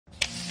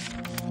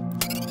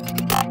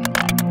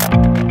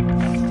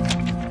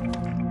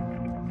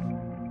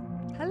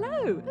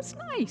Hello, that's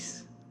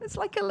nice. It's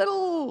like a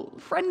little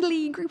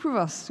friendly group of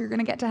us who are going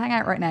to get to hang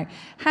out right now.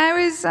 How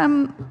is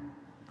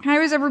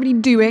everybody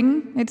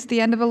doing? It's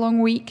the end of a long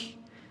week.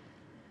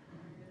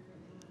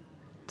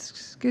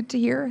 It's good to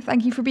hear.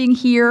 Thank you for being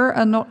here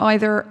and not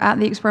either at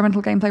the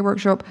experimental gameplay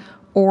workshop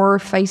or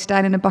face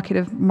down in a bucket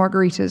of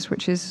margaritas,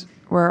 which is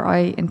where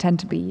I intend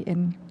to be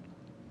in,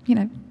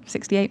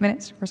 68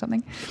 minutes or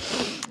something.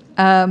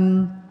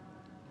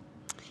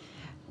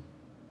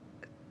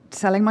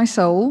 Selling my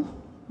soul.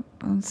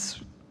 That's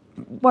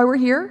why we're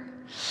here.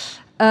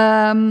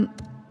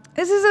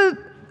 This is a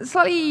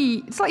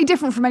slightly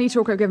different from any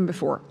talk I've given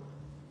before.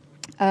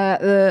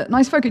 The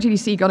nice folk at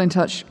GDC got in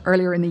touch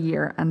earlier in the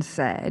year and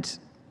said,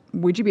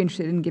 would you be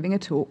interested in giving a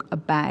talk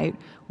about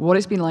what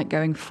it's been like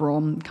going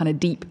from kind of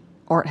deep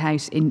art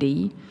house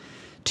indie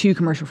to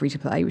commercial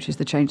free-to-play, which is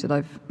the change that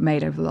I've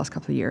made over the last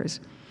couple of years.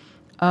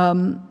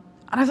 And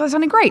I thought it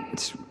sounded great.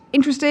 It's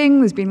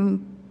interesting. There's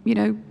been,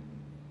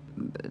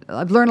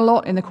 I've learned a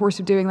lot in the course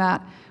of doing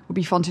that. It would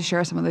be fun to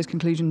share some of those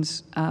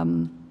conclusions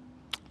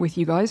with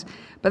you guys.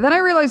 But then I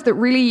realized that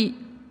really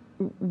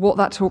what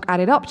that talk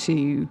added up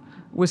to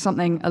was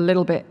something a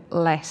little bit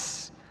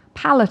less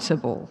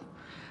palatable,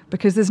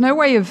 because there's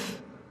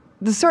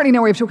certainly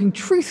no way of talking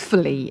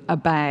truthfully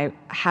about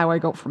how I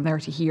got from there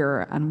to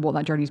here and what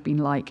that journey's been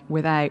like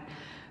without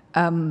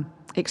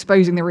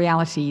exposing the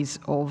realities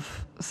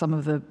of some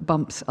of the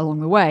bumps along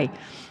the way.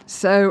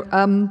 So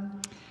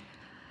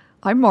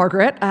I'm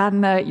Margaret,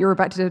 and you're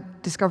about to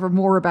discover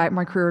more about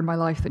my career and my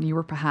life than you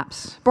were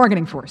perhaps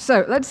bargaining for.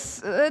 So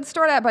let's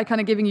start out by kind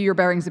of giving you your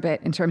bearings a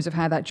bit in terms of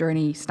how that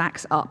journey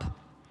stacks up.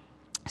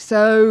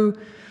 So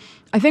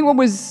I think what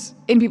was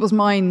in people's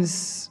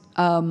minds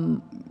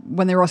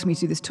when they were asking me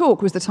to do this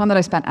talk was the time that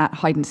I spent at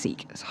Hide and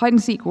Seek. So Hide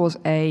and Seek was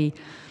a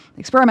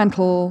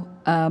experimental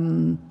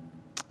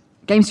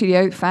game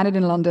studio founded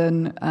in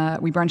London.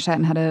 We branched out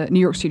and had a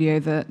New York studio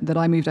that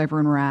I moved over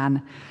and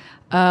ran.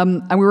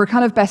 And we were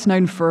kind of best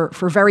known for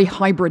very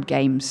hybrid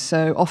games.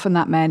 So often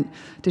that meant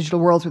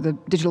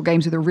digital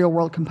games with a real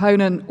world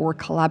component, or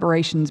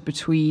collaborations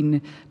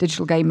between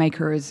digital game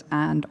makers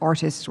and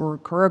artists or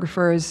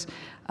choreographers,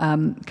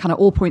 kind of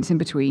all points in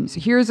between. So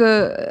here's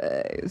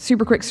a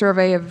super quick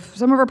survey of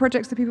some of our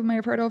projects that people may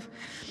have heard of.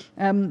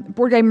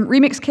 Board Game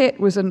Remix Kit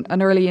was an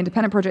early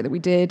independent project that we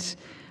did,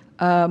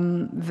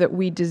 that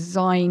we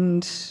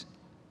designed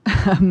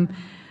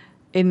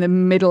in the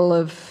middle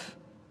of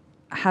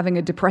having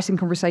a depressing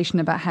conversation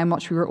about how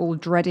much we were all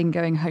dreading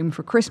going home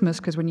for Christmas,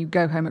 because when you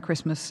go home at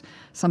Christmas,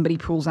 somebody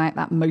pulls out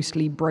that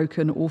mostly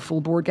broken,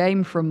 awful board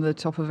game from the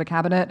top of a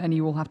cabinet, and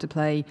you all have to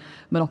play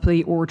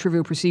Monopoly or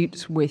Trivial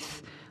Pursuit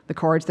with the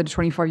cards that are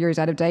 25 years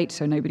out of date,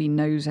 so nobody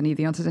knows any of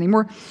the answers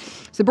anymore.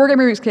 So Board Game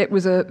Remix Kit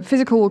was a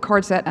physical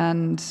card set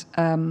and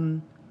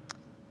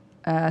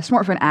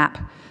smartphone app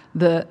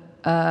that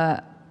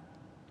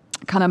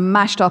kind of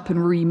mashed up and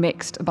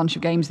remixed a bunch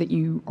of games that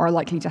you are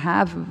likely to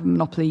have,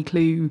 Monopoly,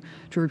 Clue,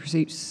 Trivial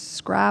Pursuit,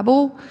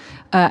 Scrabble,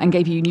 and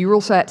gave you new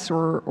rule sets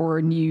or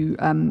new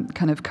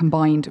kind of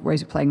combined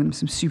ways of playing them.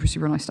 Some super,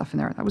 super nice stuff in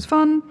there. That was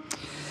fun.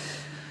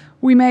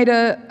 We made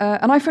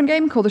an iPhone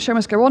game called The Show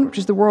Must Go On, which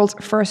is the world's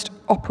first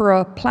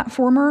opera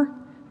platformer.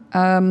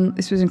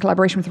 This was in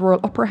collaboration with the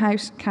Royal Opera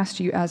House, cast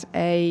you as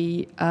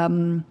a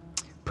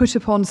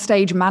put-upon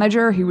stage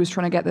manager who was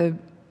trying to get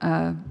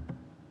the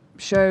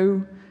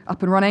show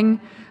up and running,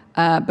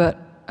 but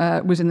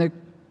was in the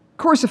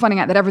course of finding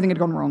out that everything had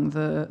gone wrong.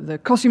 The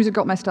costumes had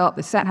got messed up,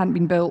 the set hadn't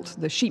been built,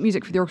 the sheet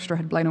music for the orchestra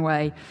had blown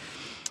away.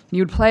 And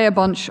you would play a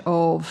bunch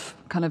of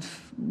kind of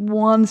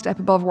one step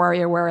above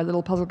WarioWare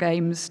little puzzle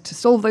games to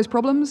solve those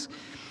problems.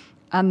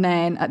 And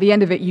then at the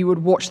end of it, you would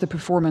watch the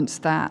performance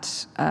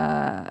that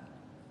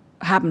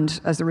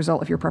happened as the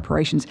result of your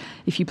preparations.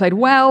 If you played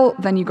well,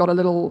 then you got a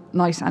little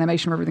nice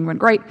animation where everything went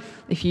great.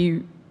 If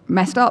you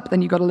messed up,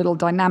 then you got a little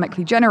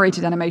dynamically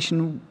generated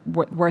animation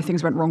where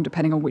things went wrong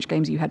depending on which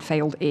games you had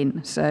failed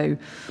in. So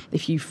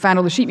if you found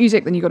all the sheet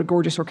music, then you got a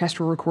gorgeous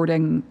orchestral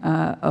recording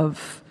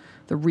of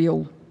the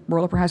real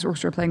Royal Opera House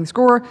Orchestra playing the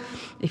score.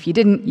 If you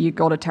didn't, you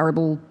got a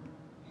terrible,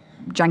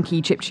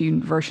 janky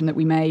chiptune version that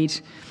we made.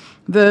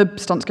 The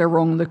stunts go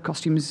wrong, the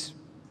costumes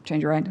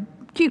change around.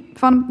 Cute,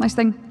 fun, nice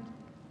thing.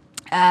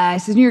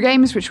 This is New Year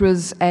Games, which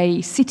was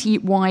a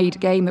city-wide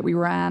game that we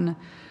ran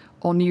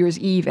on New Year's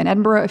Eve in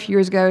Edinburgh a few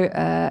years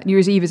ago. New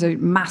Year's Eve is a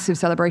massive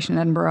celebration in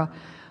Edinburgh,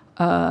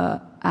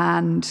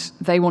 and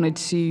they wanted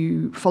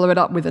to follow it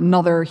up with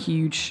another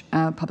huge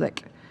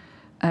public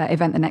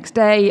event the next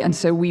day, and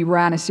so we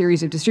ran a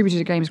series of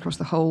distributed games across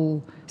the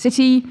whole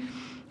city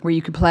where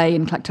you could play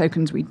and collect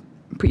tokens. We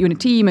put you in a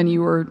team, and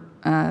you were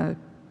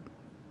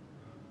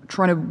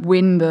trying to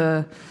win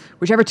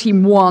whichever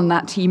team won,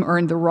 that team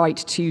earned the right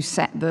to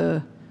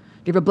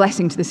give a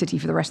blessing to the city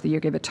for the rest of the year,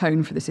 give a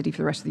tone for the city for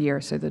the rest of the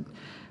year. So the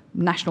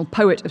national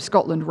poet of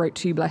Scotland wrote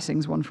 2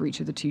 blessings, one for each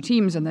of the 2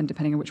 teams, and then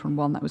depending on which one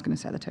won, that was going to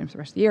set the tone for the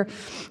rest of the year.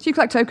 So you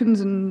collect tokens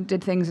and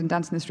did things and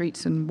danced in the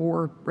streets and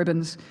wore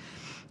ribbons.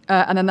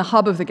 And then the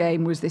hub of the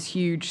game was this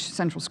huge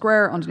central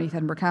square underneath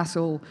Edinburgh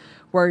Castle,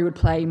 where you would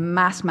play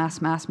mass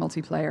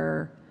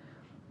multiplayer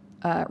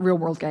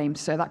real-world games.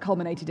 So that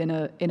culminated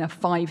in a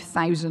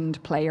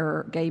 5,000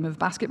 player game of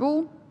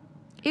basketball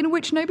in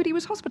which nobody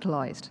was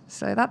hospitalized.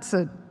 So that's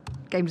a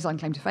game design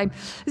claim to fame.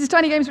 This is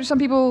Tiny Games, which some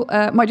people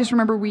might just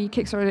remember we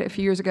kickstarted it a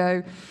few years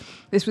ago.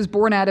 This was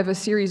born out of a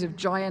series of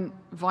giant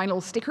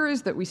vinyl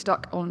stickers that we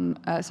stuck on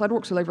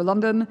sidewalks all over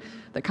London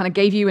that kind of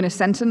gave you, in a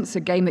sentence, a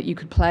game that you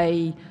could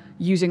play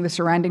using the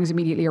surroundings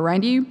immediately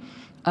around you.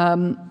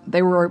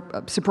 They were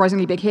a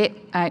surprisingly big hit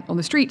out on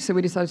the street, so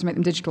we decided to make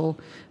them digital.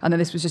 And then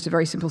this was just a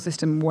very simple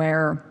system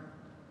where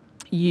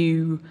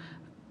you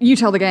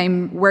tell the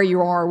game where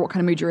you are, what kind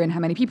of mood you're in, how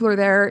many people are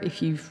there,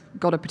 if you've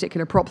got a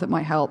particular prop that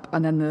might help,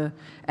 and then the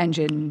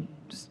engine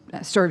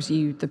serves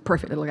you the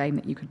perfect little game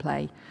that you could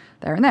play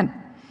there and then.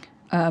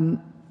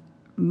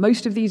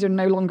 Most of these are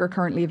no longer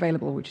currently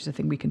available, which is a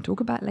thing we can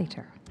talk about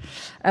later.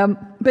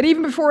 But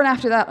even before and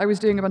after that, I was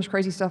doing a bunch of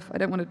crazy stuff. I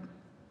don't want to...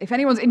 If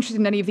anyone's interested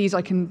in any of these,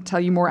 I can tell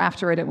you more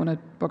after. I don't want to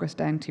bog us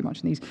down too much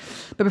in these.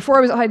 But before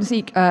I was at Hide and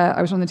Seek,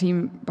 I was on the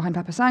team behind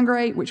Papa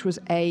Sangre, which was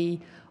a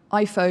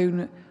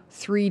iPhone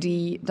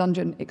 3D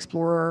dungeon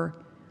explorer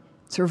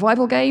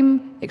survival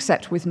game,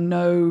 except with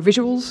no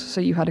visuals.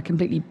 So you had a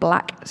completely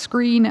black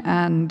screen,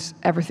 and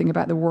everything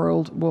about the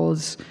world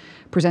was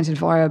presented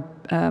via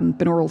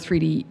binaural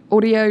 3D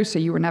audio. So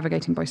you were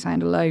navigating by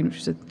sound alone, which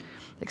was an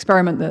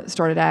experiment that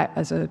started out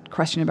as a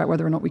question about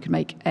whether or not we could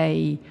make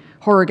a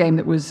horror game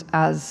that was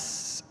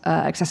as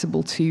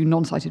accessible to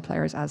non-sighted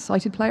players as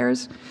sighted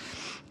players.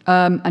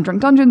 And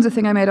Drunk Dungeon's a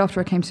thing I made after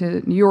I came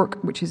to New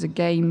York, which is a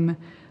game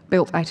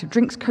built out of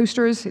drinks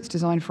coasters. It's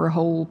designed for a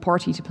whole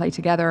party to play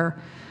together.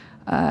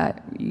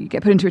 You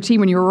get put into a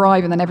team when you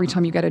arrive, and then every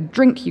time you get a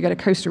drink, you get a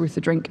coaster with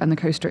the drink, and the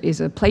coaster is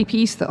a play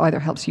piece that either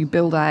helps you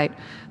build out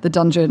the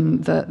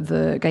dungeon that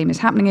the game is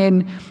happening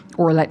in,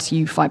 or lets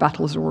you fight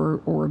battles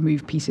or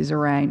move pieces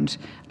around.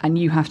 And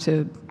you have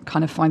to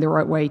kind of find the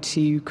right way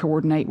to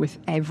coordinate with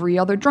every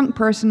other drunk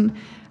person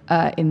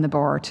in the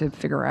bar to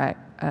figure out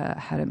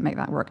how to make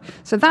that work.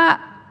 So I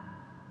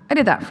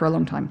did that for a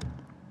long time.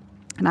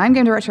 And I'm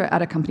game director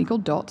at a company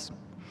called Dots.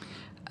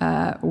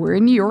 We're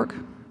in New York.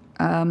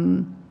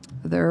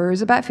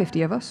 There's about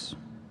 50 of us.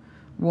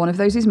 One of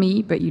those is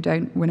me, but you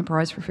don't win a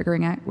prize for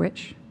figuring out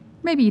which.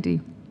 Maybe you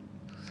do.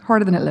 It's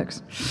harder than it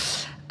looks.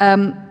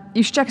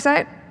 You should check us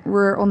out.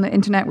 We're on the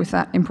internet with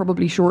that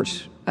improbably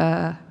short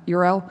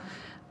URL.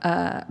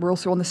 We're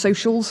also on the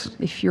socials,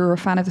 if you're a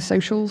fan of the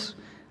socials.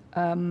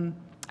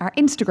 Our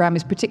Instagram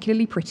is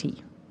particularly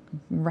pretty.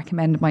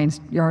 Recommend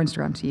your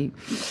Instagram to you.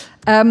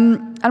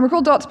 And we're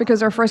called Dots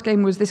because our first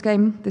game was this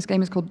game. This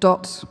game is called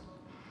Dots.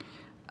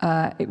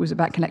 It was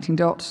about connecting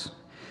dots.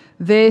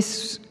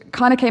 This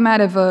kind of came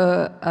out of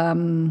a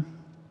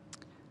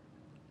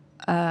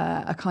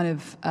kind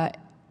of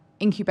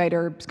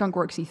incubator,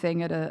 skunkworksy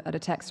thing at a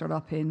tech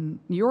startup in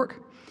New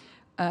York.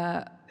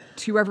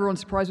 To everyone's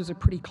surprise, was a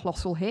pretty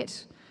colossal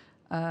hit.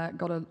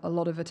 Got a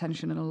lot of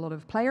attention and a lot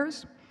of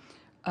players.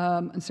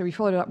 And so we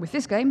followed it up with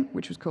this game,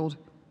 which was called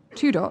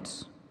 2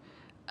 Dots,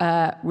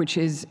 which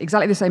is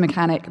exactly the same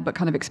mechanic, but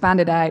kind of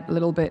expanded out a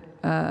little bit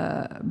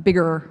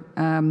bigger.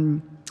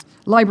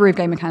 Library of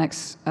game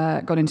mechanics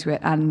got into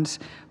it, and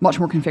much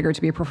more configured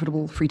to be a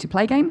profitable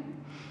free-to-play game.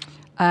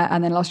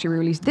 And then last year we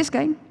released this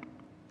game,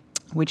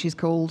 which is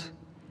called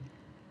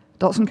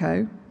Dots &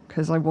 Co.,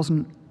 because I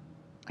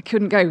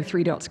couldn't go with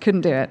 3 dots,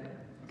 couldn't do it.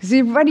 Because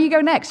where do you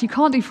go next? You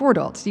can't do 4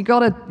 dots. You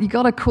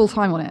gotta call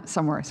time on it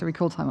somewhere, so we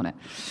called time on it.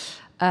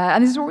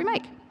 And this is what we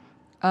make.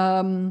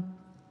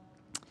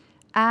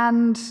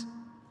 And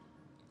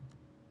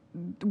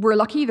we're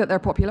lucky that they're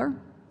popular.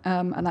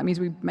 And that means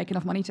we make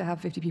enough money to have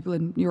 50 people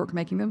in New York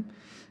making them.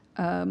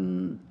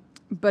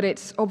 But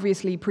it's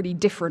obviously pretty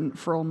different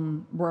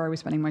from where I was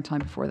spending my time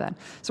before then.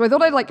 So I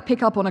thought I'd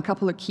pick up on a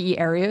couple of key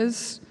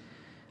areas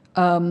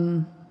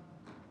and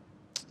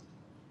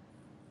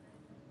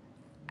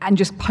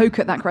just poke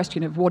at that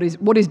question of what is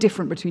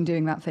different between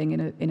doing that thing in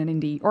an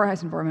indie or a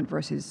house environment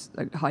versus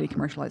a highly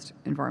commercialized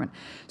environment.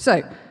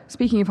 So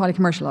speaking of highly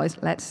commercialized,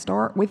 let's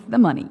start with the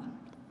money.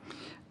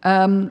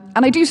 And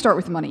I do start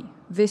with the money.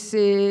 This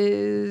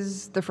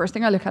is the first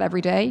thing I look at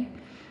every day.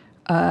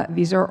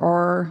 This is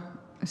our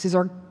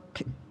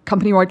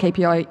company-wide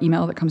KPI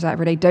email that comes out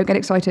every day. Don't get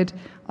excited.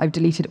 I've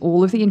deleted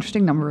all of the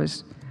interesting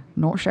numbers,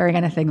 not sharing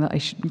anything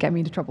that should get me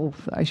into trouble,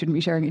 that I shouldn't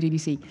be sharing at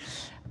GDC.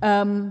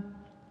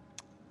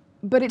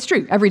 But it's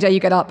true. Every day you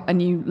get up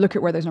and you look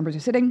at where those numbers are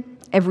sitting.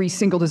 Every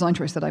single design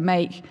choice that I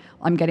make,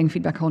 I'm getting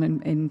feedback on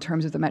in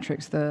terms of the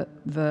metrics that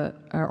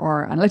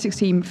our analytics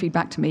team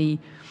feedback to me.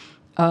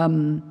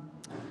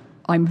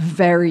 I'm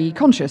very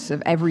conscious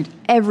of every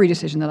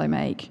decision that I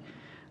make,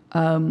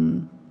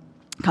 kind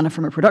of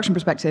from a production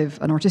perspective,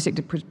 an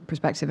artistic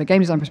perspective, a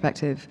game design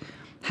perspective,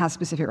 has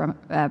specific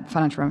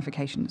financial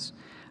ramifications.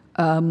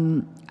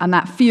 And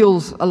that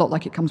feels a lot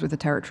like it comes with the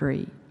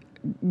territory,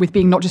 with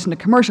being not just in a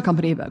commercial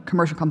company, but a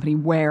commercial company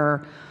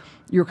where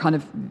you're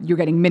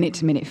getting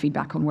minute-to-minute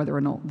feedback on whether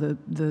or not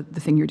the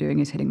thing you're doing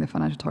is hitting the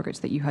financial targets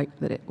that you hope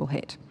that it will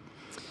hit.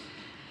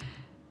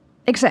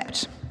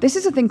 Except, this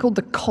is a thing called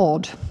the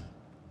COD.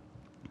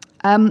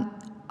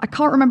 I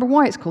can't remember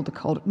why it's called the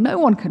cod. No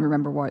one can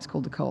remember why it's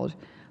called the cod.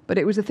 But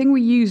it was a thing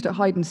we used at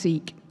hide and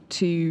seek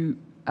to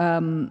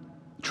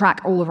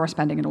track all of our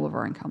spending and all of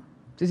our income.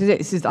 This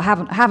is it. I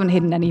haven't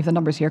hidden any of the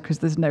numbers here because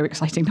there's no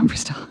exciting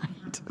numbers to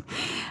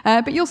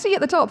hide. But you'll see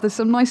at the top there's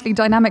some nicely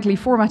dynamically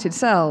formatted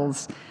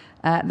cells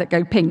that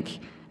go pink,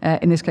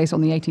 in this case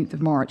on the 18th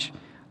of March.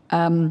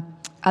 And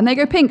they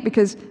go pink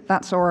because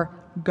that's our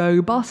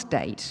go bust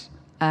date,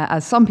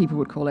 as some people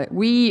would call it.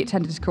 We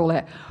tended to call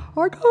it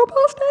our go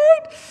bust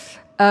date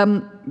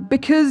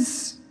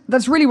because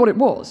that's really what it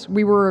was.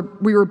 We were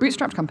a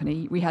bootstrapped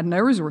company. We had no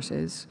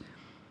resources.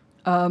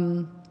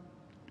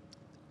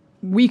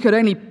 We could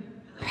only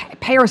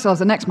pay ourselves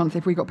the next month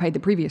if we got paid the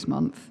previous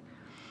month,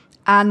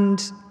 and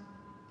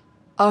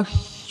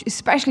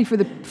especially for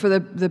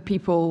the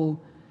people,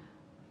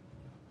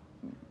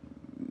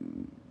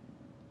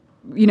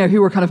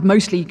 who were kind of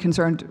mostly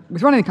concerned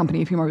with running the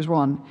company, of whom I was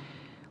one,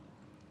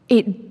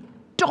 it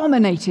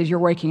dominated your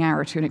waking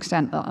hour to an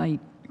extent that I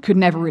could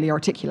never really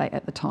articulate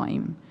at the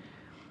time.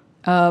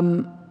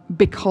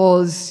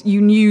 Because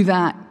you knew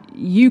that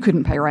you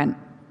couldn't pay rent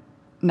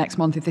next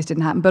month if this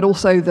didn't happen, but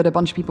also that a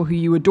bunch of people who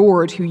you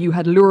adored, who you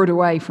had lured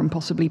away from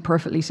possibly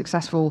perfectly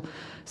successful,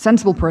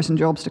 sensible person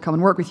jobs to come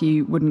and work with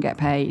you, wouldn't get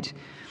paid.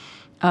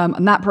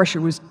 And that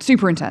pressure was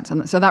super intense.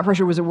 And so that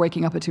pressure was a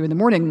waking up at 2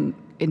 a.m.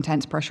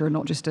 intense pressure,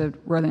 not just a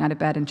rolling out of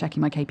bed and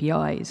checking my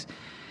KPIs.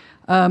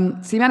 So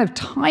the amount of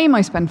time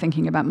I spend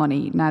thinking about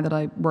money now that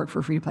I work for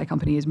a free-to-play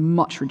company is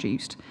much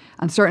reduced.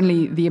 And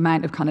certainly the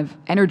amount of kind of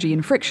energy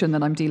and friction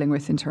that I'm dealing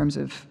with in terms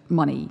of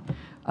money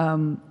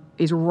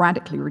is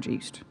radically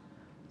reduced.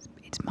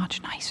 It's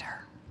much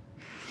nicer.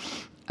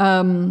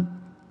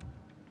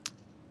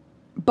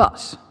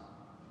 But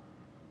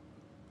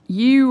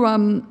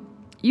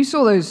you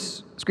saw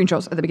those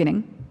screenshots at the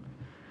beginning.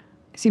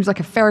 It seems like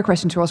a fair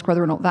question to ask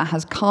whether or not that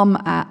has come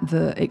at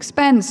the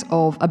expense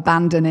of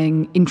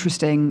abandoning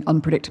interesting,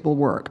 unpredictable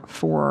work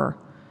for,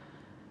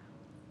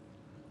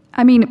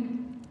 I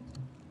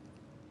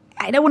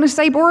don't want to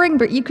say boring,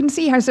 but you can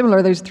see how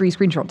similar those 3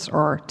 screenshots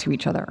are to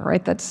each other,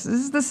 right? This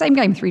is the same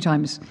game 3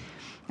 times,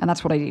 and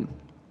that's what I do.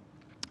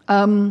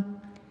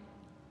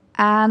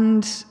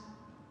 And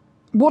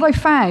what I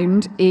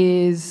found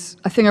is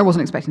a thing I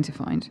wasn't expecting to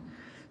find.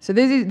 So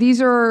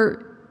these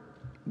are,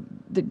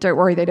 don't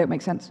worry, they don't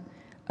make sense.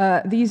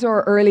 These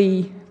are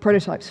early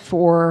prototypes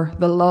for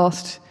the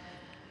last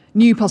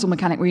new puzzle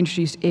mechanic we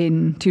introduced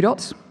in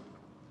 2Dots.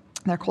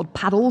 They're called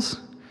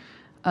paddles.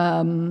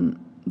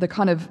 The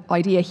kind of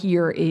idea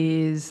here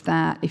is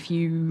that if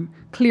you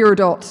clear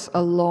dots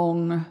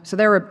along, so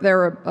they're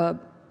a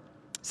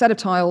set of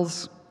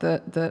tiles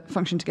that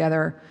function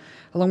together.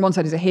 Along one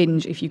side is a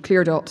hinge. If you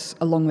clear dots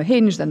along the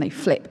hinge, then they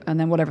flip, and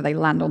then whatever they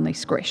land on, they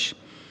squish.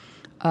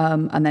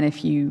 And then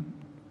if you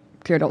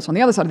clear dots on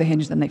the other side of the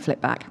hinge, then they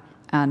flip back.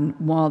 And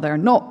while they're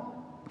not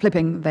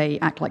flipping, they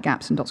act like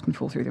gaps and dots can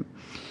fall through them.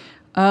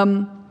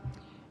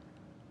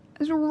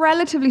 It's a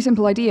relatively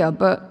simple idea,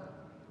 but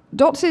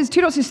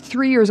 2Dots is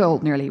 3 years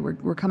old nearly.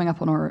 We're coming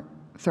up on our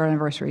 3rd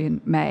anniversary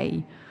in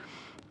May.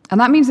 And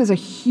that means there's a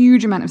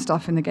huge amount of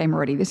stuff in the game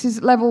already. This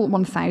is level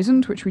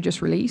 1000, which we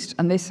just released,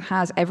 and this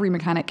has every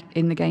mechanic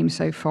in the game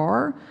so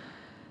far.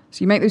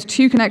 So you make those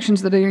 2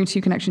 connections that are the only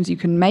 2 connections you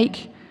can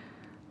make,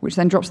 which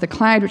then drops the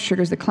cloud, which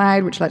triggers the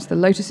cloud, which lets the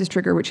lotuses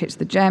trigger, which hits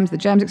the gems. The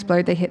gems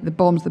explode, they hit the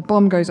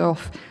bomb goes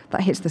off,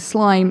 that hits the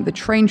slime, the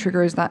train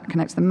triggers, that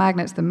connects the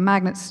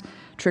magnets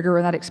trigger,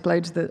 and that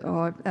explodes the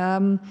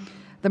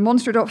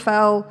monster dot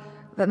fell,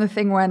 then the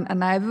thing went, and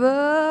now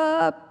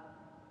the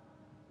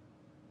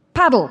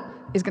paddle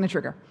is going to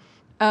trigger.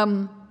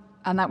 And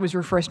that was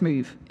your first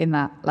move in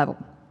that level.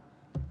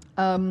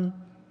 I've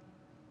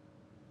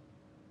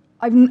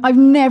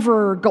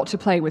never got to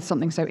play with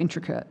something so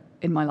intricate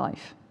in my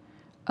life.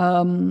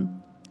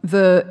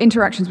 The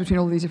interactions between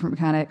all of these different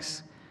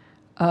mechanics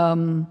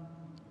are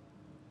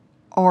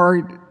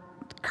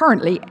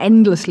currently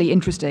endlessly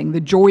interesting.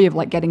 The joy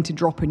of getting to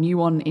drop a new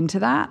one into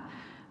that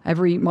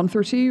every month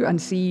or 2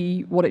 and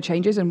see what it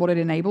changes and what it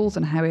enables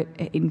and how it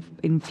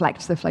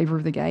inflects the flavor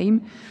of the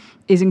game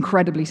is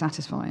incredibly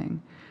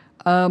satisfying.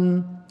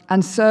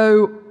 And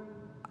so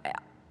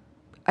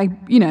a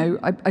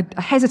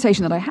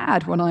hesitation that I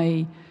had when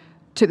I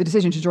took the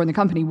decision to join the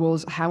company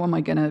was, how am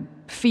I going to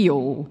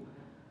feel?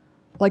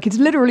 It's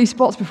literally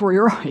spots before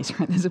your eyes,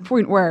 right? There's a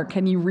point where,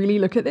 can you really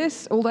look at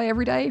this all day,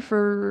 every day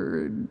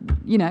for,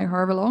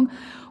 however long?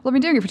 Well, I've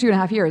been doing it for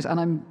 2.5 years, and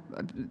I'm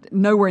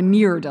nowhere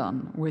near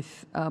done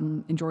with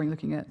enjoying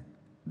looking at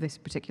this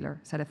particular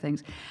set of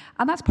things.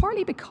 And that's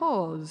partly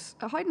because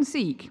at Hide and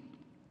Seek,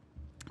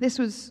 this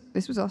was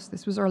us,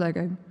 this was our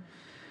logo.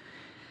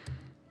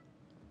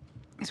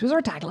 This was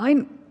our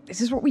tagline. This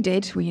is what we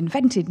did. We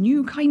invented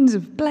new kinds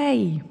of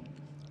play.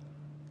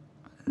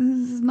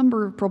 There's a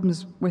number of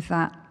problems with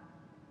that,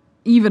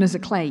 even as a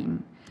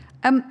claim.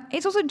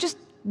 It's also just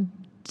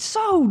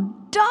so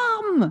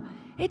dumb.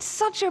 It's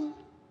such a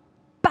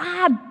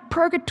bad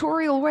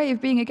purgatorial way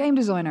of being a game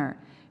designer.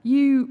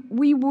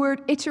 We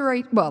would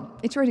iterate, well,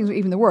 iterating is not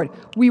even the word.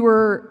 We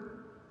were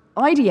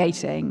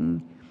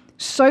ideating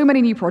so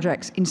many new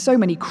projects in so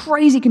many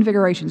crazy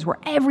configurations where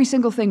every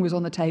single thing was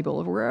on the table.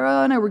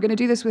 Oh no, we're going to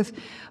do this with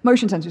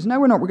motion sensors. No,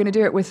 we're not. We're going to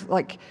do it with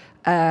like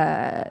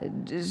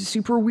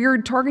super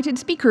weird targeted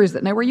speakers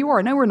that know where you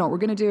are. No, we're not. We're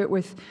going to do it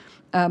with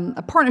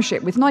a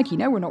partnership with Nike.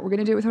 No, we're not. We're going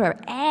to do it with whatever.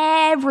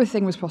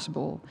 Everything was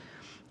possible.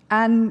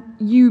 And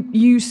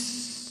you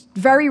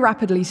very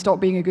rapidly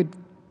stop being a good,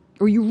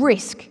 or you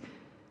risk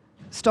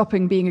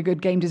stopping being a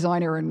good game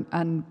designer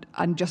and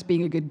just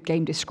being a good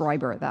game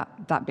describer.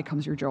 That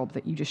becomes your job,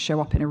 that you just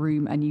show up in a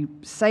room and you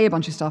say a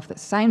bunch of stuff that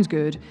sounds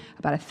good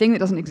about a thing that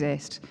doesn't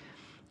exist.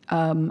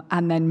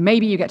 And then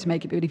maybe you get to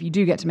make it, but if you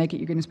do get to make it,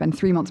 you're going to spend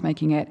 3 months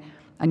making it,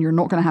 and you're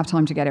not going to have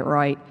time to get it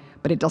right,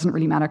 but it doesn't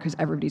really matter because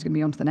everybody's going to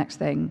be on to the next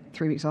thing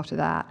 3 weeks after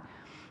that.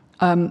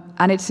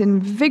 And it's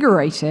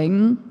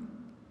invigorating,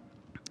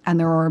 and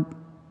there are,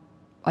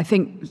 I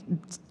think,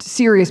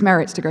 serious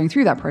merits to going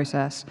through that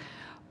process,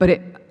 but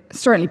it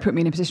certainly put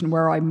me in a position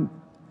where I'm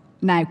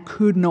now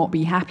could not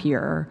be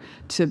happier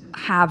to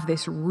have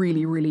this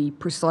really, really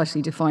precisely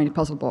defined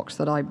puzzle box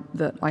that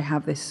I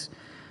have this,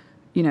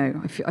 you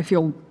know, I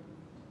feel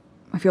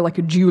like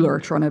a jeweler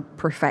trying to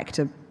perfect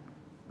a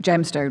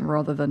gemstone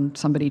rather than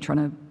somebody trying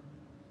to,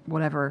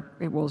 whatever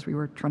it was we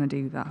were trying to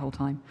do that whole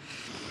time.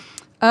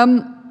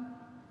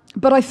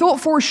 But I thought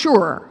for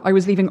sure I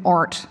was leaving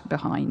art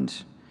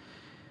behind.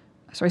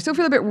 So I still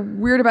feel a bit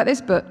weird about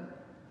this, but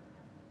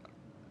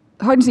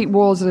Hide and Seek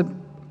was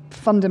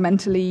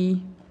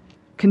fundamentally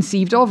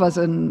conceived of as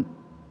an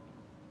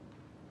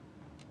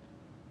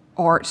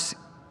arts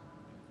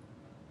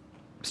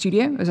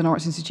studio, as an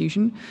arts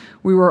institution.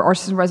 We were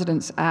artists in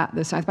residence at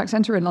the South Bank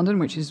Centre in London,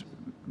 which is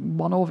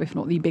one of, if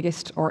not the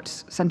biggest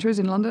arts centres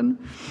in London.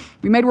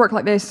 We made work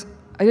like this.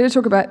 I did a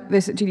talk about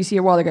this at GDC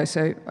a while ago,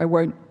 so I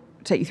won't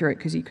take you through it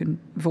because you can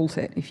vault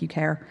it if you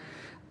care.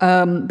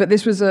 But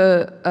this was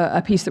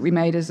a piece that we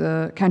made as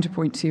a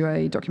counterpoint to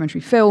a documentary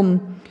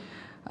film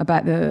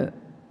about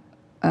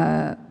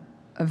a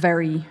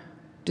very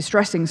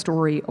distressing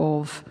story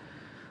of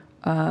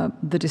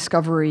the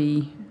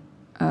discovery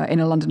in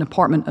a London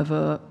apartment of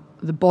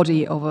the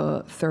body of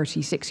a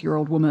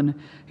 36-year-old woman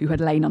who had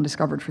lain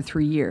undiscovered for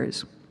 3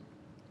 years.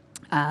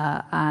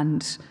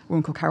 And a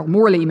woman called Carol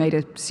Morley made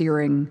a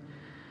searing,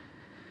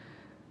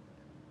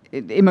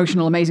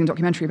 emotional, amazing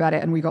documentary about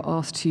it, and we got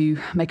asked to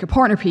make a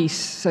partner piece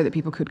so that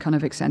people could kind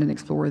of extend and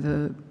explore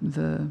the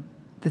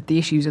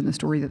issues in the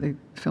story that the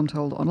film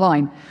told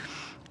online.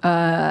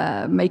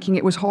 Making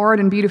it was hard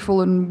and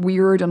beautiful and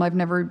weird, and I've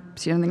never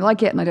seen anything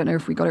like it, and I don't know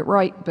if we got it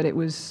right, but it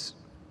was,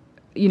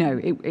 you know,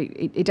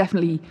 it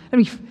definitely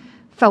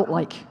felt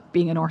like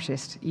being an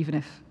artist, even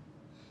if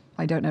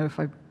I don't know if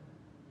I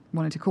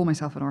wanted to call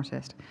myself an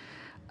artist.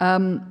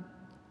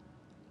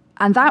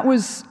 And that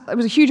was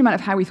a huge amount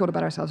of how we thought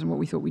about ourselves and what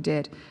we thought we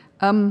did.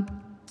 A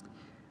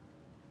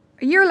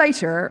year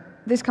later,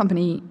 this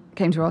company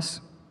came to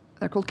us.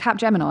 They're called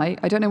Capgemini.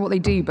 I don't know what they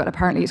do, but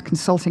apparently it's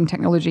consulting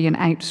technology and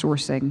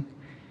outsourcing.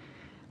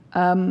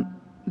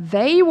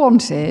 They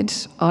wanted,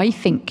 I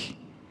think,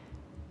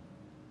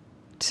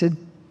 to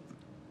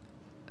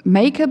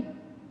make a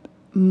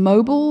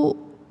mobile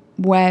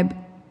web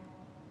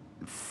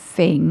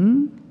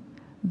thing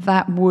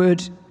that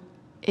would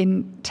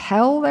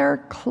tell their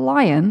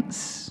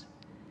clients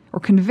or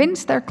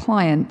convince their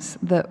clients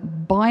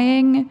that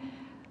buying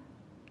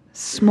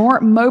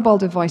smart mobile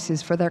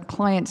devices for their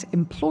clients'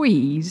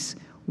 employees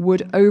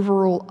would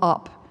overall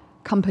up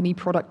company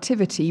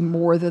productivity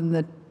more than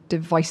the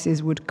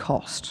devices would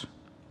cost.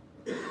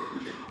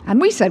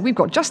 And we said, we've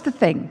got just the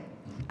thing.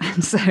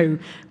 And so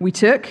we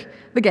took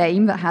the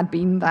game that had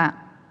been that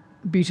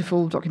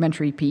beautiful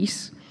documentary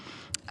piece,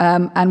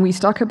 and we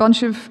stuck a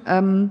bunch of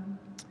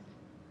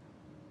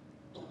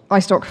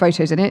iStock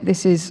photos in it.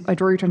 I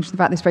draw your attention to the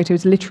fact this photo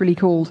is literally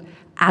called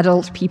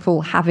Adult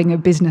People Having a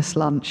Business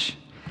Lunch.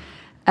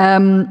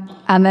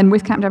 And then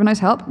with Capgemini's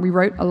help, we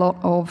wrote a lot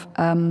of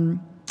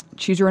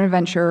choose your own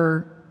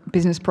adventure,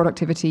 business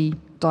productivity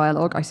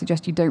dialogue. I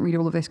suggest you don't read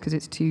all of this because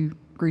it's too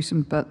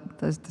gruesome, but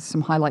there's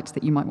some highlights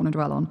that you might want to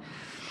dwell on.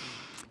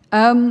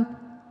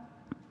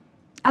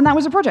 And that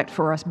was a project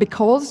for us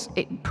because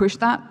it pushed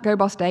that go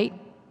bust date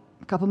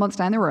a couple months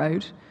down the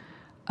road.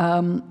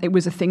 It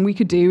was a thing we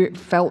could do. It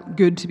felt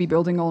good to be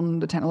building on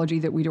the technology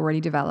that we'd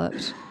already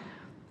developed.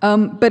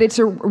 But it's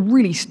a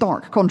really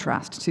stark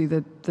contrast to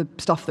the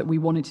stuff that we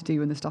wanted to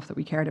do and the stuff that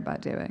we cared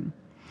about doing.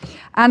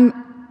 And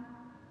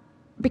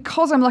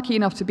because I'm lucky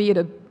enough to be at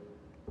a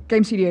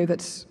game studio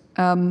that's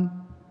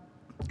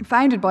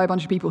founded by a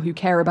bunch of people who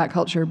care about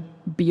culture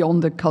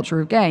beyond the culture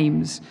of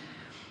games,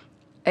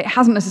 it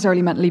hasn't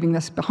necessarily meant leaving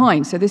this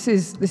behind. So this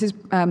is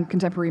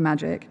Contemporary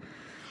Magic.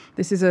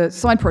 This is a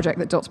side project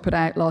that Dots put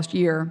out last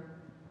year,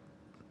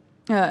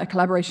 a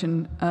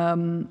collaboration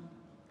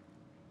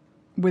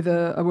with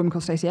a woman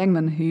called Stacey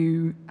Engman,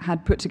 who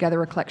had put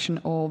together a collection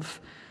of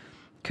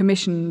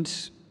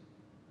commissioned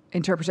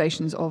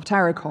interpretations of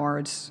tarot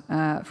cards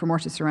from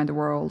artists around the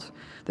world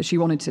that she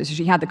wanted to. So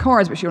she had the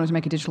cards, but she wanted to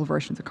make a digital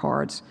version of the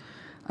cards,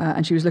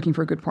 and she was looking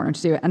for a good partner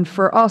to do it. And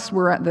for us,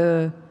 we're at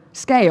the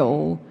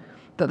scale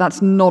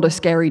that's not a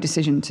scary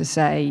decision to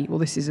say, well,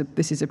 this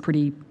is a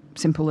pretty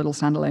simple little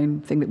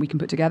standalone thing that we can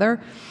put together.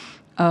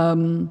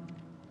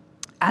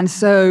 And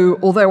so,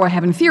 although I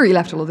have in theory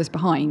left all of this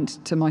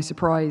behind, to my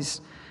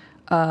surprise,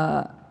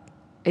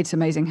 it's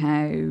amazing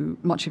how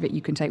much of it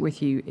you can take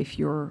with you if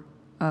you're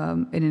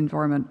in an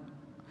environment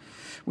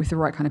with the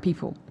right kind of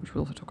people, which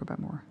we'll also talk about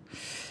more.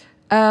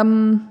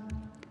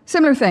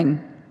 Similar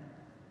thing.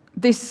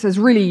 This has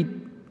really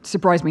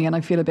surprised me, and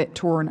I feel a bit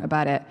torn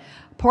about it.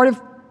 Part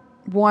of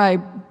why I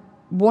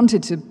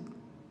wanted to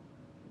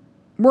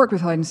work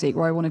with hide and seek,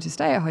 why I wanted to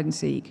stay at hide and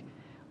seek,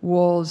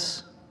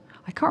 was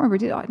I can't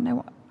remember. I don't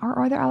know. Are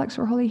either Alex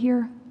or Holly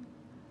here?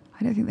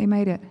 I don't think they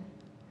made it.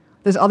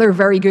 There's other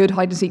very good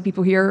hide and seek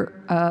people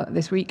here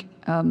this week.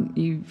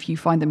 If you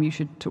find them, you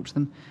should talk to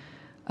them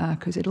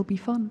because it'll be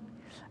fun.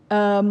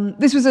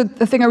 This was a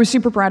thing I was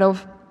super proud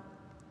of.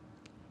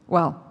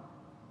 Well,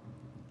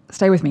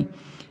 stay with me.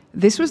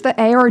 This was the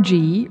ARG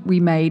we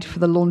made for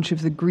the launch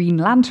of the Green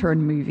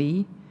Lantern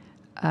movie,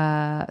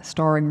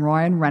 starring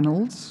Ryan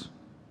Reynolds,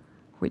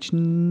 which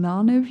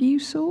none of you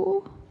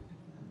saw.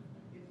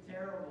 It's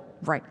terrible.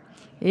 Right.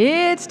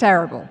 It's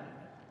terrible.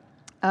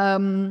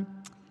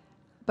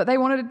 But they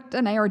wanted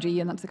an ARG,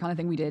 and that's the kind of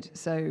thing we did.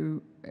 So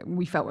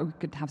we felt we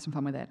could have some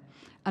fun with it.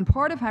 And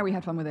part of how we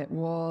had fun with it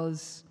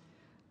was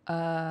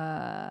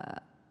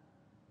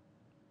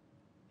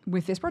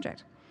with this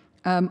project.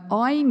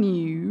 I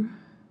knew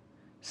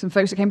some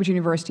folks at Cambridge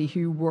University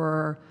who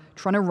were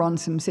trying to run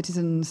some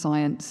citizen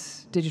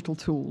science digital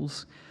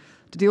tools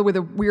to deal with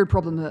a weird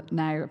problem that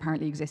now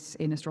apparently exists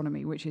in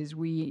astronomy, which is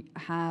we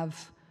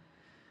have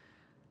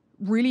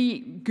really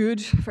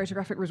good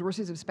photographic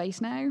resources of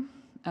space now.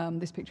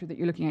 This picture that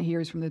you're looking at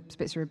here is from the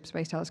Spitzer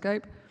Space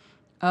Telescope.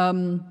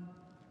 So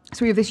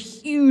we have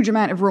this huge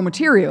amount of raw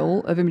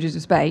material of images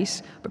of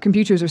space, but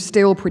computers are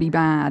still pretty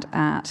bad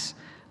at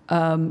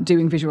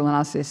doing visual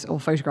analysis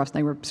of photographs.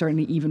 They were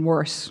certainly even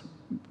worse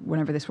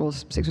whenever this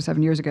was 6 or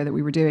 7 years ago that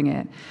we were doing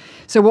it.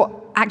 So what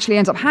actually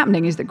ends up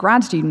happening is that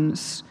grad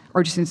students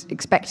are just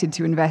expected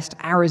to invest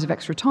hours of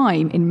extra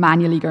time in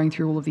manually going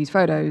through all of these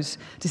photos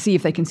to see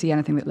if they can see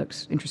anything that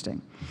looks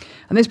interesting.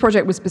 And this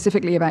project was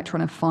specifically about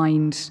trying to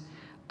find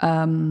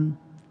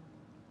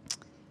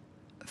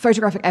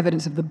photographic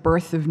evidence of the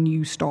birth of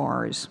new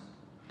stars.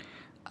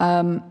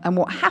 And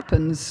what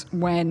happens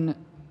when,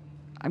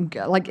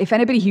 if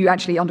anybody who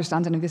actually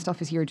understands any of this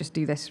stuff is here, just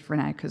do this for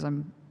now, because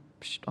I'm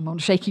on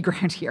shaky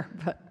ground here,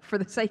 but for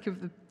the sake of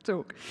the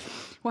talk.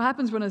 What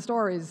happens when a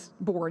star is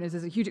born is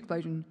there's a huge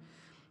explosion.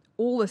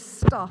 All the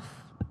stuff,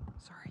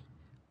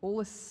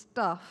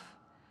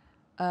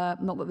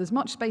 not that there's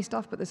much space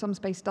stuff, but there's some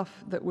space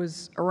stuff that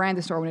was around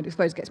the star when it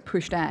explodes gets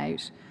pushed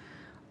out.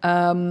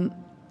 And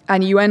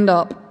you end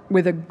up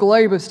with a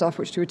globe of stuff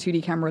which to a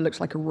 2D camera looks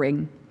like a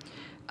ring.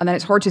 And then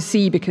it's hard to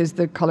see because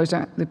the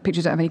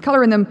pictures don't have any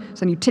color in them,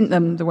 so then you tint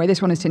them the way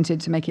this one is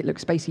tinted to make it look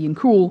spacey and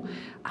cool.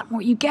 And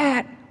what you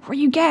get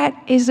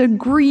is a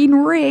green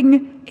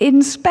ring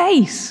in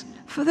space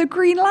for the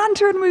Green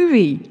Lantern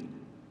movie.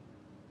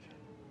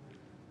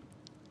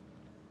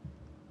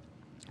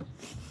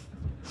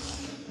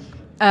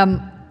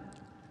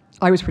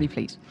 I was pretty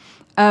pleased.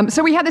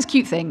 So we had this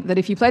cute thing that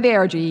if you play the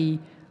ARG,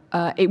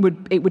 it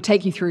would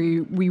take you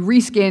through. We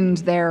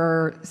reskinned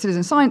their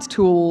citizen science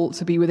tool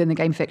to be within the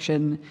game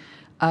fiction.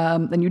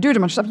 Then you do a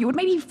bunch of stuff. You would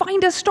maybe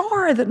find a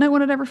star that no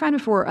one had ever found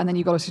before, and then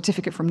you got a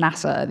certificate from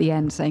NASA at the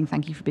end saying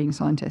thank you for being a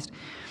scientist.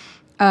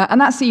 And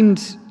that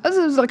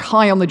was like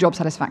high on the job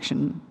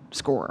satisfaction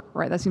score,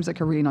 right? That seems like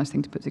a really nice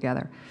thing to put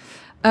together.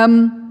 But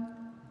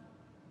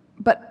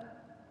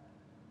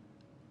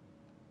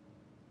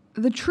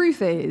the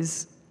truth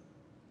is,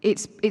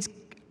 it's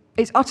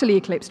utterly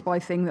eclipsed by a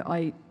thing that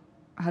I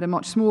had a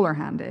much smaller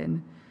hand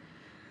in,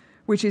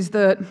 which is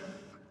that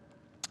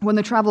when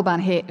the travel ban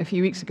hit a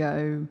few weeks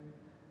ago,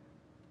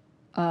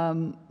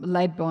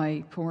 led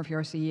by Paul Murphy,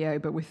 our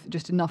CEO, but with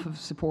just enough of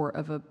support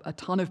of a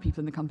ton of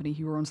people in the company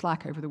who were on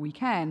Slack over the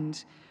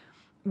weekend,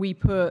 we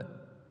put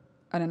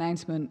an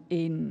announcement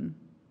in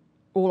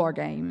all our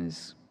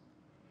games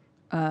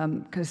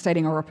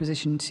stating our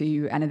opposition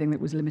to anything that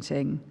was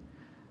limiting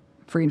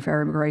free and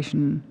fair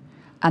immigration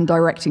and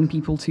directing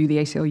people to the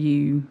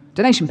ACLU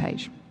donation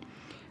page.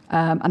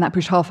 And that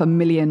pushed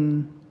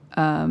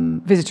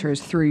 500,000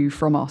 visitors through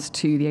from us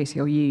to the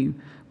ACLU.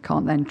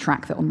 Can't then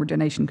track the onward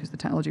donation because the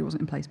technology wasn't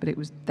in place, but it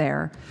was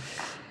there.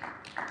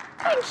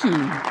 Thank you.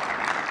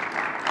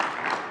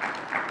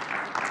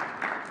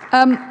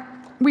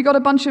 We got a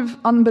bunch of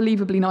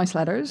unbelievably nice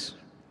letters.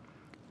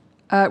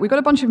 We got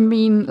a bunch of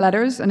mean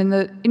letters, and in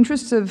the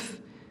interests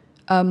of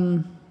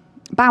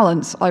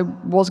balance, I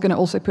was going to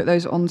also put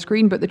those on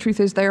screen, but the truth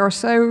is they are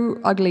so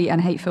ugly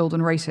and hate-filled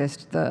and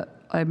racist that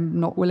I'm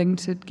not willing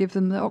to give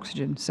them the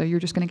oxygen. So you're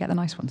just going to get the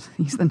nice ones.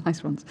 These are the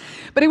nice ones.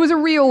 But it was a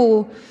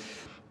real,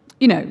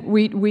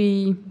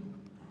 we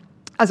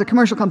as a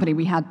commercial company,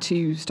 we had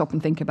to stop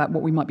and think about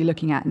what we might be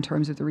looking at in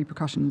terms of the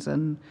repercussions,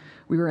 and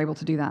we were able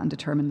to do that and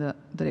determine that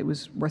it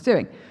was worth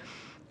doing.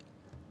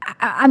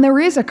 And there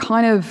is a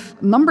kind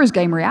of numbers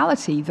game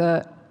reality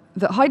that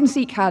that hide and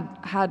seek had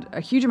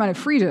a huge amount of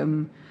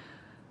freedom,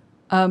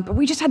 but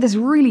we just had this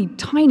really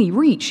tiny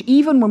reach,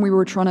 even when we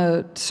were trying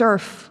to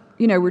surf.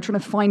 We were trying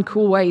to find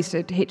cool ways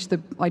to hitch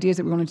the ideas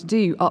that we wanted to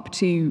do up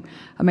to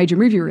a major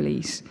movie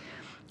release.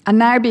 And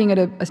now being at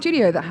a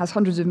studio that has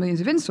hundreds of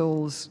millions of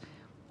installs,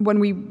 when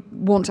we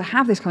want to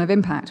have this kind of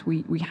impact,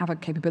 we have a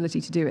capability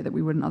to do it that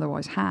we wouldn't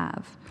otherwise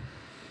have.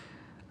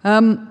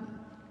 And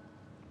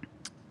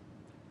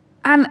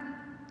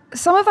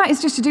some of that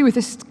is just to do with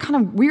this kind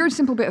of weird,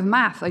 simple bit of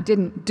math I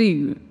didn't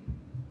do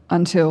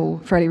until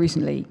fairly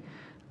recently.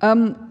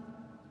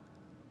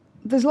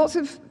 There's lots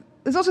of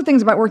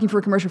things about working for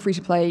a commercial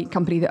free-to-play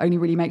company that only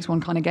really makes one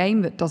kind of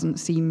game that doesn't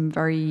seem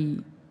very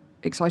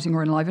exciting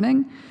or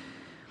enlivening.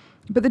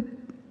 But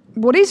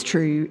what is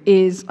true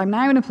is I'm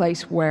now in a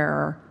place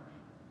where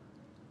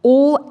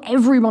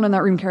everyone in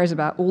that room cares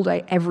about all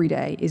day, every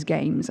day is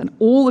games, and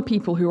all the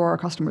people who are our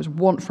customers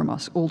want from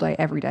us all day,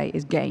 every day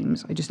is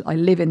games. I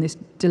live in this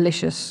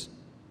delicious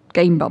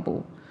game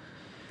bubble.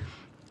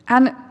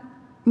 And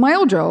my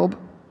old job,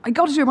 I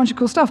got to do a bunch of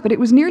cool stuff, but it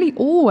was nearly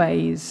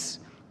always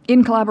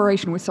in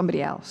collaboration with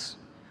somebody else.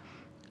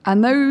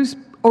 And those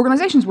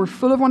organizations were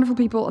full of wonderful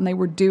people, and they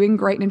were doing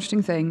great and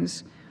interesting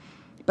things,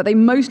 but they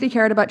mostly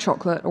cared about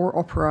chocolate or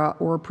opera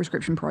or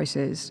prescription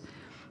prices.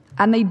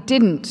 And they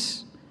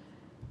didn't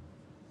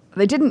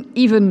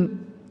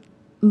even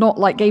not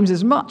like games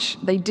as much.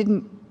 They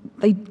didn't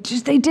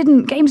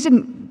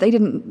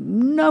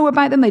know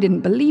about them, they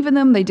didn't believe in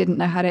them, they didn't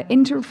know how to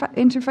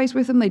interface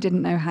with them, they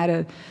didn't know how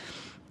to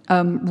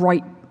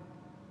write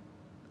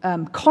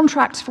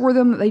contracts for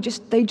them. There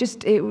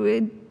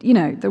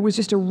was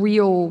just a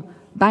real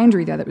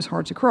boundary there that was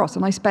hard to cross.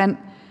 And I spent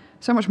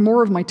so much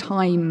more of my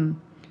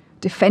time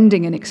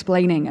defending and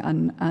explaining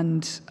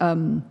and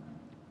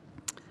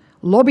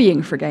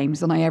lobbying for games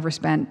than I ever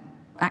spent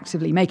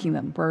actively making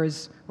them.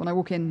 Whereas when I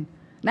walk in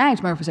now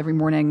to my office every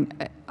morning,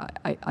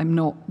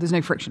 there's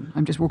no friction.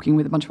 I'm just walking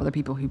with a bunch of other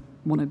people who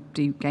want to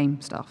do game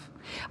stuff.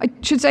 I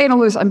should say in all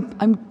this,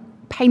 I'm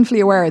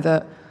painfully aware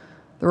that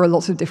there are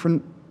lots of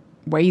different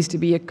ways to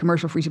be a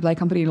commercial free-to-play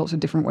company, lots of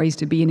different ways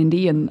to be an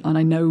indie, and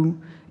I know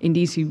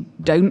indies who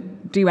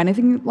don't do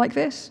anything like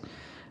this.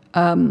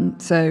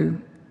 So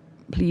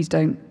please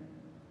don't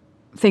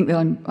think that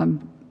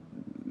I'm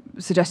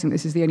suggesting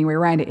this is the only way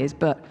around it is,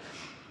 but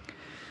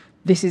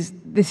this is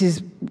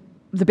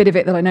the bit of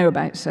it that I know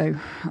about, so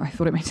I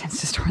thought it made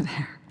sense to start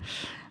there.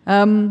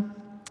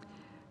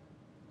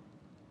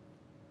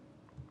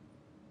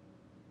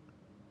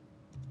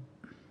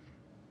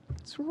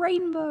 It's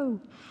rainbow.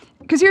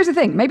 Because here's the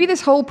thing, maybe this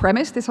whole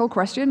premise, this whole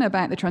question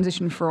about the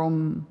transition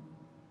from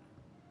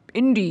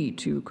indie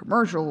to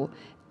commercial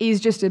is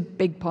just a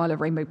big pile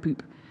of rainbow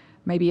poop.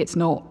 Maybe it's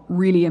not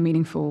really a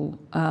meaningful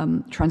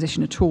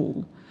transition at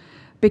all.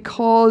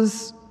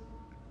 Because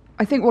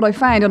I think what I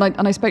found,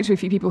 and I spoke to a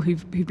few people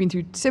who've been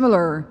through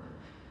similar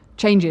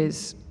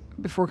changes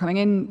before coming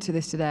into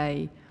this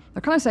today,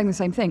 they're kind of saying the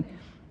same thing.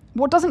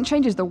 What doesn't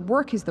change is the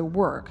work is the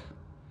work.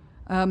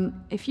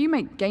 If you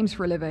make games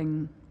for a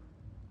living,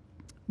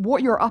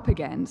 what you're up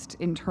against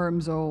in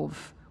terms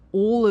of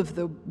all of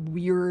the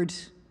weird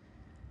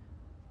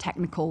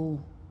technical,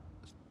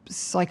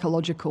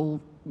 psychological,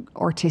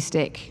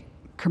 artistic,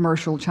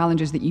 commercial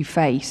challenges that you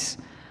face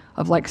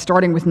of like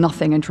starting with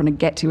nothing and trying to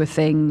get to a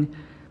thing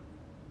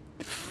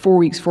 4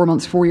 weeks, 4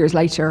 months, 4 years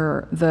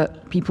later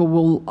that people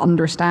will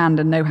understand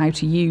and know how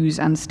to use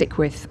and stick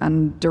with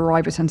and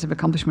derive a sense of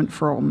accomplishment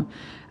from,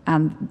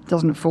 and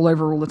doesn't fall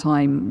over all the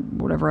time,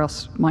 whatever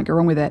else might go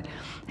wrong with it.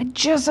 It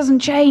just doesn't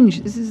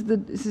change. This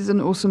is an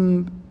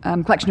awesome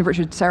collection of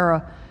Richard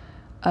Serra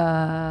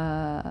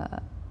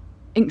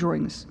ink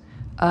drawings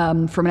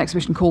from an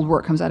exhibition called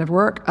Work Comes Out of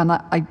Work, and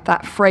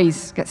that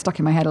phrase gets stuck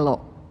in my head a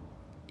lot,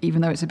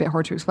 even though it's a bit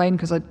hard to explain,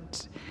 because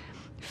it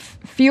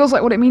feels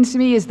like what it means to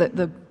me is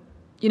that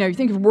you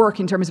think of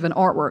work in terms of an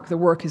artwork. The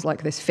work is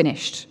like this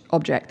finished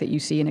object that you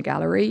see in a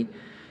gallery.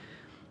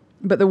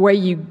 But the way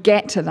you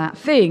get to that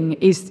thing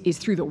is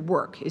through the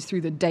work, is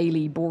through the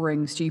daily,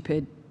 boring,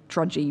 stupid,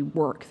 trudgy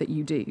work that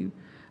you do.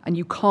 And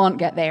you can't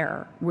get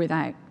there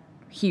without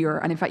here.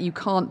 And in fact, you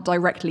can't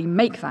directly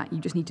make that. You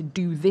just need to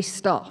do this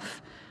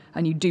stuff.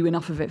 And you do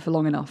enough of it for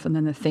long enough, and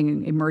then the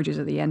thing emerges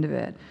at the end of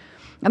it.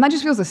 And that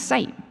just feels the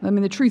same. I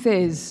mean, the truth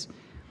is,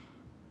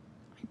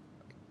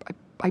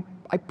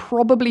 I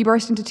probably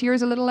burst into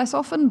tears a little less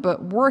often,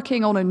 but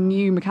working on a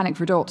new mechanic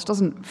for dots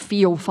doesn't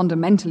feel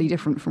fundamentally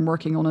different from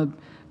working on a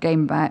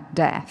game about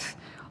death.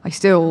 I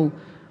still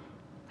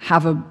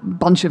have a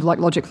bunch of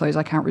logic flows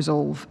I can't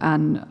resolve,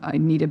 and I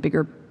need a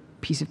bigger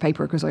piece of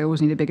paper because I always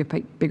need a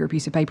bigger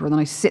piece of paper, and then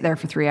I sit there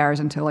for 3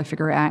 hours until I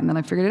figure it out, and then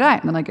I figured it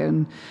out, and then I go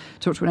and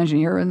talk to an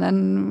engineer, and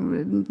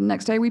then the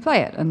next day we play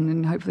it, and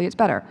then hopefully it's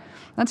better.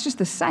 That's just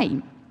the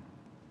same.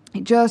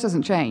 It just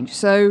doesn't change.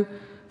 So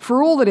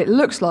for all that it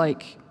looks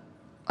like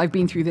I've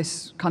been through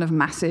this kind of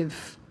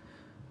massive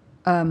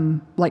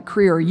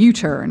career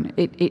U-turn,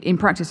 it in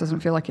practice doesn't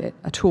feel like it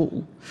at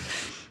all.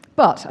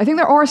 But I think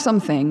there are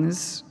some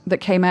things that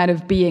came out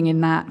of being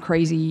in that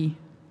crazy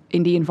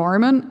indie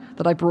environment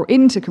that I brought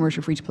into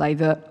commercial free-to-play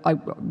that I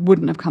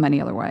wouldn't have come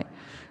any other way.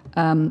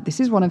 This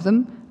is one of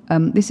them.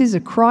 This is a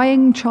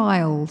crying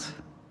child.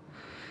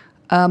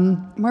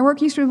 My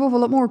work used to involve a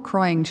lot more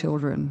crying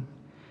children.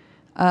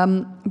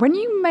 When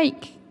you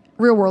make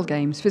real-world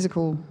games,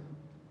 physical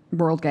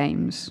world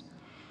games,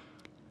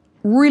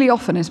 really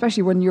often,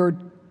 especially when you're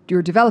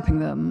developing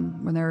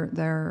them, when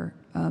they're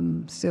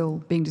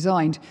still being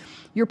designed,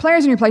 your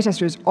players and your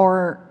playtesters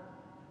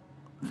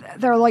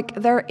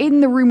they're in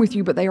the room with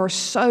you, but they are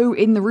so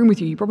in the room with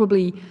you. You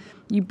probably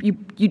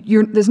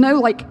there's no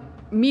like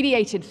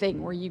mediated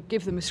thing where you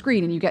give them a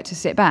screen and you get to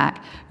sit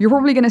back. You're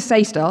probably going to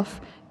say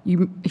stuff.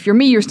 If you're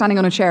me, you're standing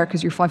on a chair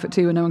because you're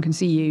 5'2" and no one can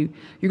see you.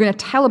 You're going to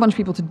tell a bunch of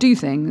people to do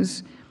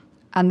things,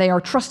 and they are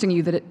trusting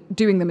you that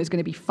doing them is going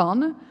to be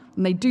fun.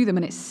 And they do them,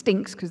 and it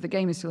stinks because the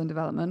game is still in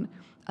development.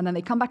 And then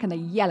they come back and they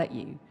yell at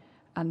you,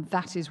 and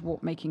that is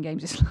what making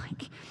games is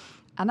like.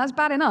 And that's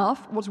bad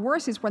enough. What's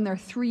worse is when they're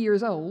 3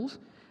 years old.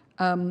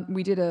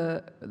 We did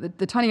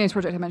the Tiny Games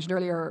project I mentioned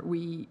earlier.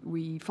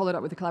 We followed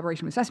up with a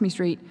collaboration with Sesame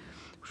Street,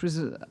 which was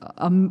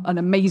an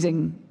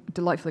amazing,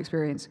 delightful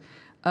experience.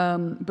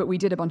 But we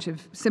did a bunch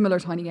of similar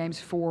tiny games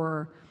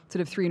for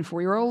sort of 3 and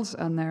 4 year olds,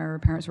 and their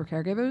parents were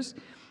caregivers.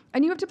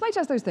 And you have to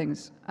playtest those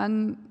things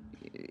and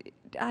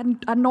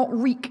not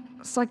wreak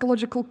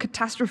psychological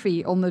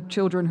catastrophe on the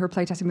children who are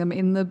playtesting them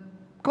in the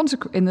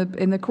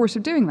course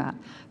of doing that.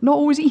 Not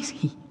always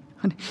easy.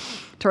 And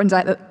turns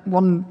out that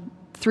one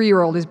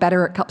 3-year-old is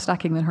better at cup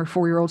stacking than her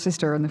 4-year-old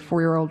sister, and the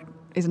 4-year-old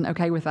isn't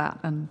okay with that,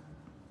 and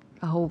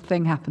a whole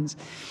thing happens.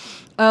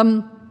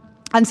 And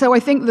so I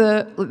think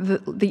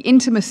the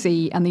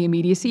intimacy and the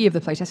immediacy of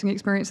the playtesting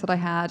experience that I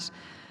had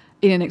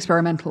in an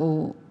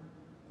experimental,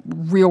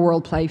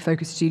 real-world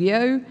play-focused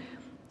studio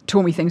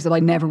taught me things that I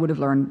never would have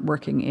learned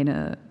working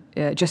in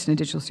just in a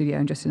digital studio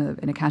and just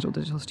in a casual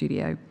digital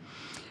studio.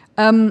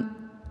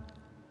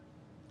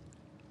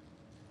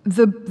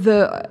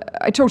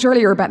 I talked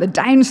earlier about the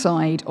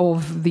downside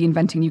of the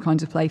inventing new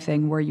kinds of play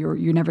thing, where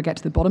you never get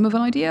to the bottom of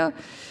an idea,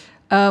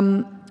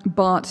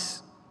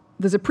 but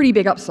there's a pretty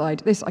big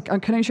upside. I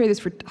can only show you this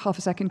for half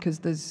a second because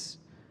there's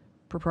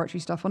proprietary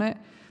stuff on it.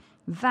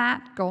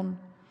 That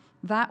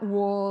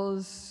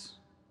was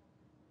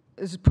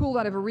pulled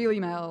out of a real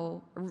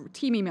email, a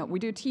team email. We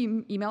do a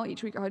team email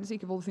each week, hide and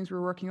seek, of all the things we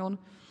were working on,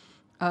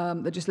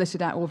 that just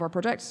listed out all of our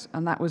projects,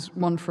 and that was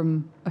one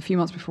from a few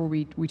months before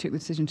we took the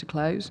decision to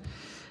close.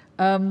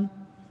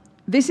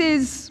 This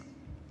is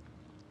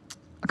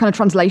a kind of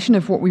translation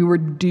of what we were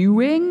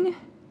doing.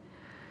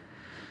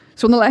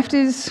 So on the left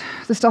is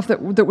the stuff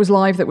that was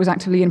live, that was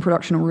actively in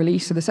production or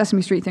release. So the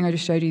Sesame Street thing I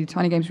just showed you, the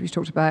tiny games we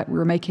talked about, we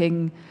were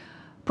making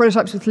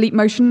prototypes with Leap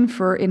Motion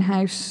for an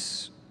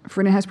in-house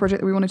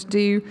project that we wanted to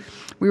do.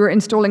 We were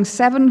installing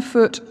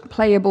 7-foot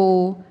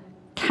playable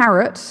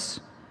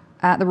carrots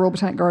at the Royal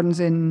Botanic Gardens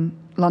in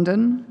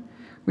London.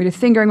 We had a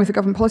thing going with the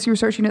government policy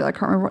research unit that I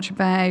can't remember much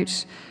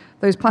about.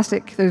 Those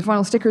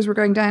vinyl stickers were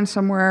going down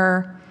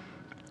somewhere.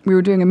 We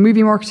were doing a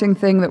movie marketing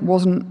thing that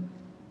wasn't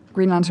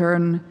Green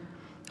Lantern.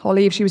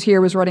 Holly, if she was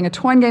here, was writing a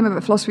Twine game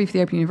about philosophy for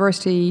the Open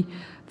University.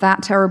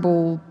 That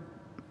terrible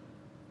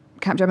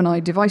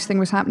Capgemini device thing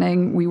was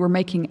happening. We were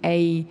making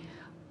an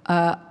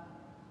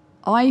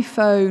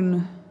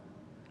iPad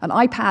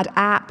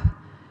app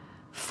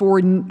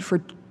for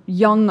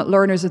young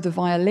learners of the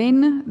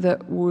violin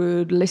that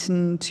would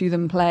listen to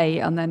them play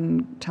and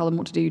then tell them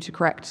what to do to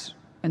correct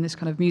in this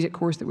kind of music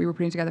course that we were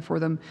putting together for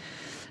them.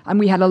 And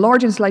we had a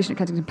large installation at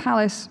Kensington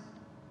Palace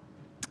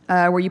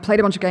where you played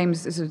a bunch of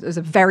games. There's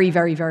a very,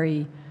 very,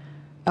 very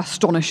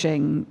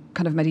astonishing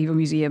kind of medieval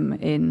museum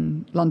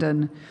in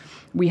London.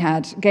 We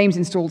had games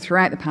installed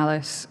throughout the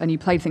palace, and you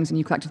played things and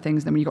you collected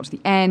things. And then when you got to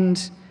the end,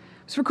 it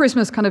was for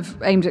Christmas, kind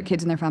of aimed at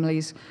kids and their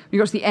families. When you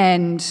got to the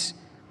end,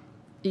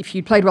 if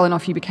you played well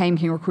enough, you became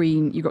king or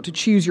queen. You got to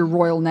choose your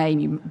royal name.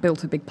 You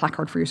built a big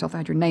placard for yourself that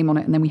had your name on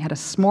it. And then we had a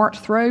smart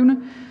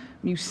throne.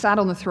 When you sat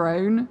on the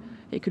throne,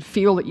 it could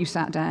feel that you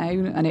sat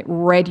down, and it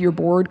read your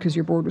board because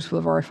your board was full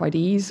of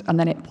RFIDs. And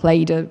then it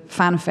played a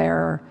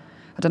fanfare,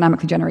 a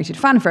dynamically generated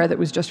fanfare that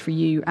was just for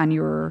you and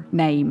your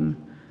name,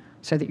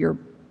 so that your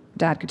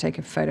dad could take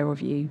a photo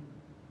of you.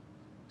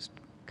 It's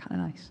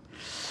kind of nice.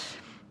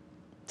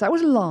 So that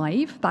was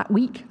live that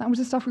week. That was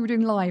the stuff we were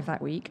doing live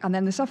that week. And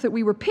then the stuff that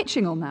we were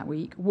pitching on that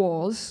week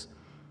was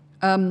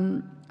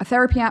a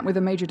therapy app with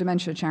a major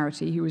dementia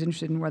charity who was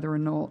interested in whether or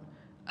not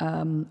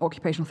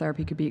occupational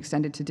therapy could be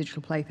extended to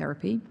digital play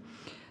therapy.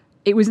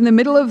 It was in the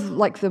middle of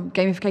like the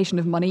gamification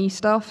of money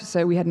stuff.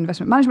 So we had an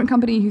investment management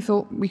company who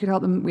thought we could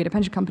help them. We had a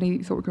pension company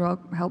who thought we could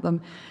help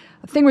them.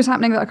 A thing was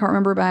happening that I can't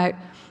remember about.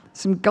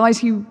 Some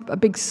guys a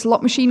big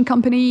slot machine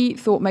company,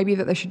 thought maybe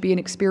that there should be an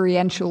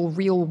experiential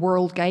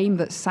real-world game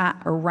that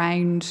sat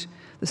around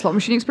the slot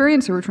machine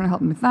experience, so we were trying to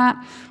help them with that.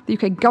 The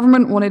UK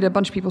government wanted a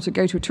bunch of people to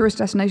go to a tourist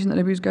destination that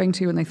nobody was going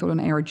to, and they thought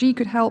an ARG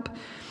could help.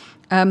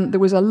 There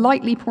was a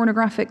lightly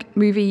pornographic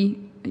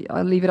movie,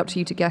 I'll leave it up to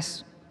you to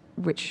guess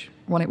which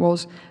one it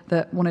was,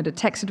 that wanted a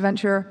text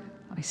adventure.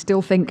 I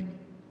still think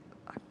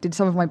did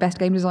some of my best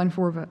game design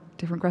for, but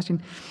different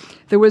question.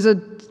 There was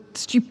a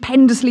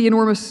stupendously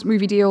enormous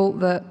movie deal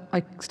that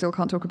I still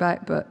can't talk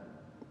about, but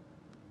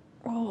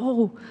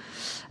we're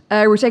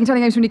taking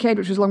Tiny Games from Decade,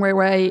 which was a long way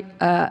away.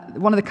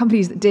 One of the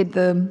companies that did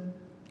the,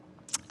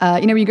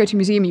 when you go to a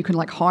museum, you can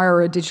like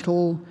hire a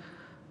digital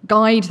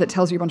guide that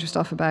tells you a bunch of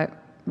stuff about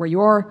where you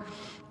are.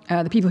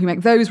 The people who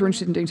make those were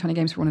interested in doing Tiny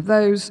Games for one of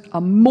those. A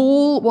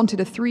mall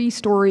wanted a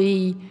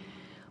 3-story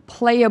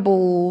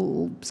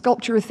playable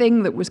sculpture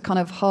thing that was kind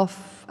of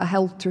half a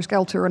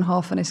helter-skelter and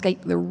half an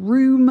escape the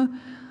room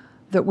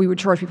that we would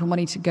charge people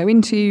money to go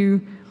into.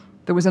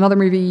 There was another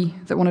movie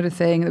that wanted a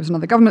thing, there was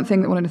another government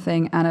thing that wanted a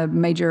thing, and a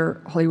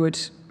major Hollywood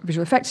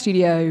visual effects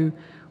studio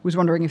was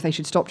wondering if they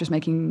should stop just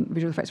making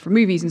visual effects for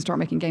movies and start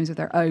making games of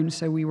their own,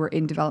 so we were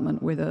in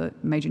development with a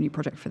major new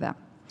project for that.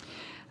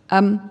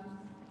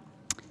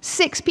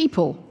 6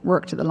 people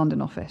worked at the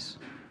London office,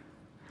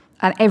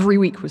 and every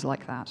week was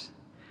like that.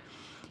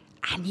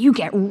 And you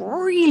get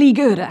really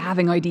good at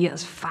having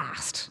ideas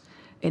fast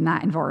in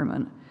that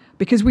environment,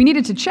 because we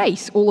needed to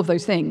chase all of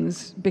those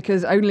things,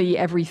 because only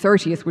every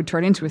 30th would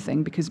turn into a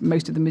thing, because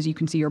most of them, as you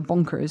can see, are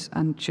bonkers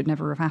and should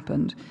never have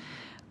happened.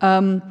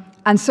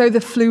 And so the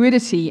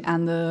fluidity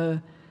and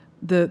the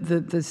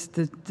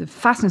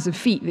fastness of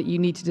feet that you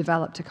need to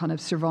develop to kind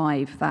of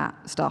survive that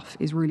stuff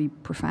is really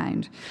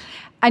profound.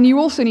 And you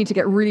also need to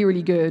get really,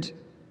 really good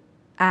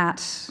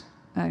at,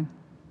 hang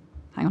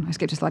on, I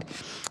skipped a slide.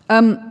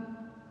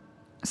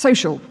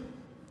 Social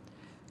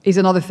is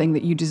another thing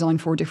that you design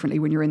for differently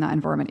when you're in that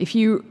environment. If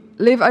you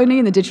live only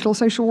in the digital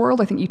social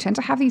world, I think you tend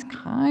to have these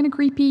kind of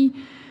creepy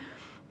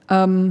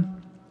kind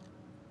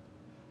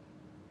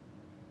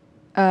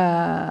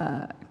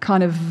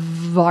of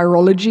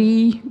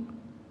virology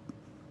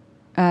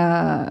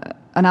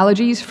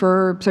analogies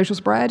for social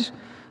spread.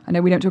 I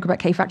know we don't talk about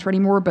K-factor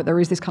anymore, but there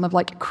is this kind of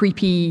like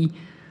creepy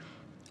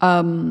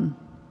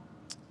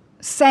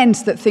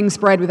sense that things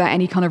spread without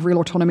any kind of real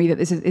autonomy, that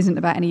this isn't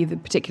about any of the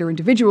particular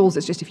individuals.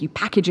 It's just if you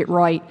package it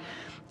right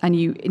and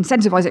you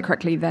incentivize it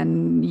correctly,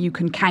 then you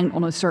can count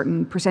on a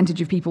certain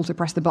percentage of people to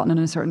press the button and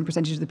a certain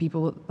percentage of the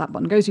people that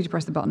button goes to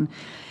press the button.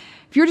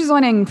 If you're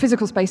designing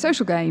physical space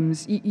social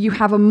games, you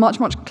have a much,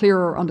 much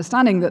clearer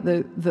understanding that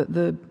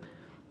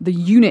the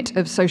unit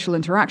of social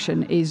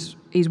interaction is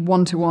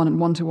one-to-one and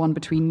one-to-one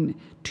between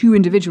 2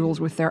 individuals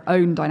with their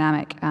own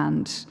dynamic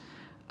and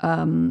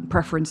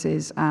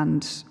preferences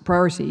and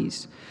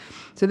priorities.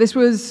 So this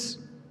was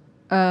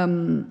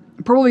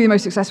probably the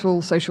most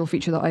successful social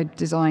feature that I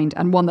designed,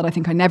 and one that I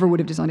think I never would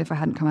have designed if I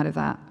hadn't come out of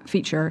that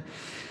feature.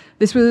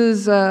 This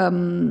was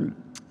a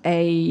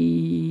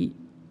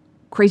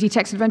crazy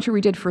text adventure we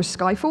did for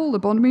Skyfall, the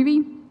Bond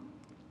movie,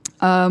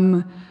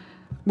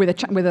 with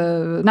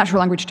a natural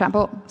language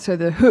chatbot. So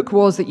the hook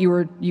was that you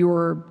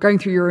were going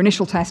through your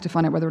initial test to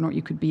find out whether or not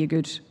you could be a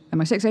good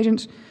MI6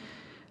 agent.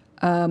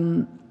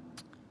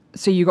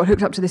 So you got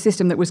hooked up to the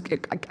system that was,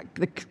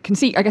 the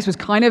conceit, I guess, was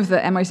kind of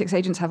that MI6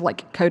 agents have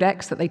like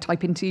codecs that they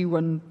type into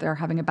when they're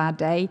having a bad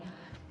day.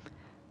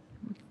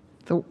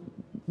 That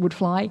would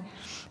fly.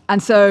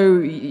 And so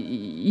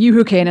you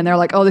hook in and they're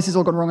like, oh, this has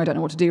all gone wrong, I don't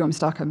know what to do, I'm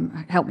stuck,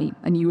 help me.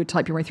 And you would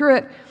type your way through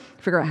it,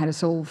 figure out how to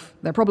solve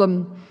their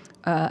problem.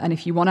 And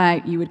if you won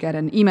out, you would get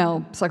an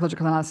email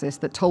psychological analysis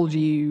that told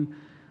you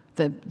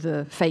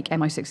the fake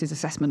MI6's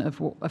assessment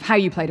of how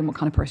you played and what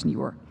kind of person you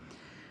were.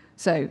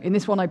 So in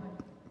this one, I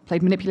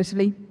played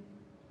manipulatively.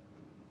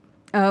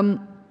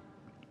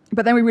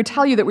 But then we would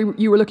tell you that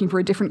you were looking for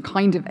a different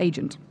kind of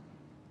agent.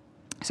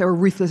 So a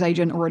ruthless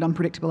agent or an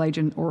unpredictable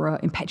agent or an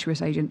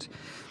impetuous agent.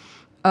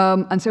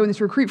 And so in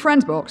this recruit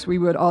friends box, we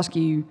would ask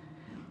you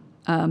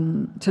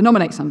to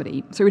nominate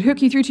somebody. So we'd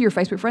hook you through to your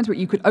Facebook friends, but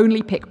you could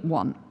only pick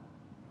one.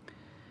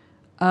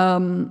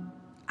 And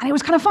it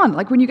was kind of fun.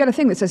 Like when you get a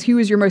thing that says, who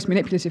is your most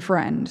manipulative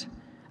friend?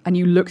 And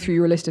you look through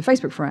your list of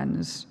Facebook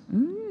friends,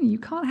 you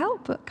can't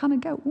help but kind of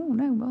go, oh,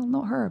 no, well,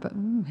 not her, but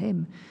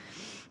him.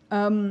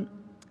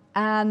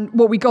 And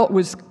what we got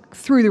was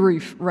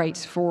through-the-roof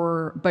rates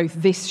for both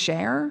this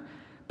share,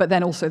 but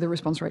then also the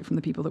response rate from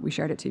the people that we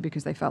shared it to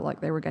because they felt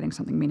like they were getting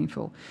something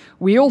meaningful.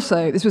 We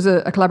also, this was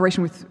a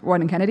collaboration with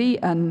Wieden & Kennedy,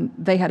 and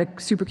they had a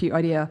super cute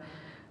idea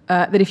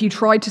that if you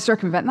tried to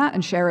circumvent that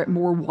and share it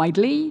more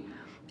widely,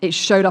 it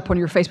showed up on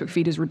your Facebook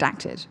feed as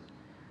redacted.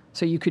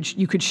 So you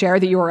could share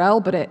the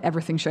URL, but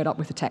everything showed up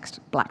with the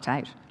text blacked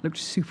out. It looked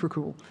super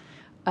cool.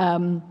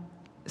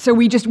 So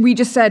we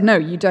just said, no,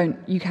 you don't.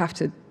 You have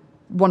to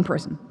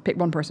pick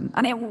one person.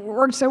 And it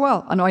worked so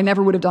well. And I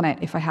never would have done it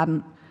if I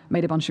hadn't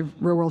made a bunch of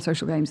real-world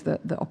social games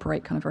that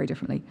operate kind of very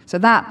differently. So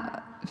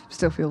that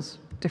still feels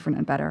different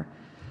and better.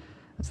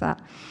 That's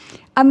that.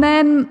 And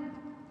then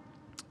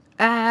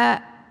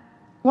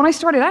when I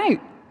started out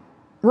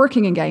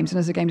working in games and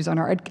as a game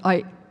designer,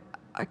 I'd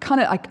come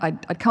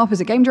up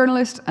as a game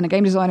journalist and a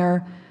game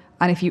designer,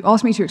 and if you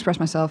asked me to express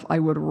myself, I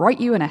would write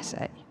you an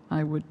essay.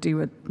 I would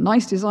do a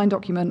nice design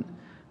document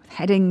with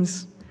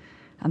headings,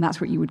 and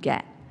that's what you would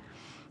get.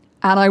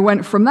 And I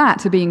went from that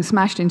to being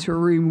smashed into a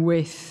room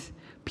with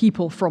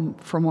people from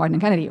Wieden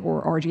 & Kennedy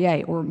or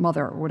RGA or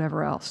Mother or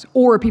whatever else,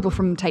 or people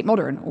from Tate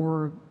Modern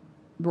or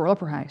Royal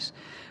Opera House.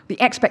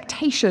 The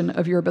expectation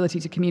of your ability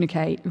to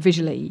communicate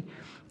visually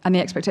and the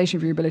expectation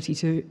of your ability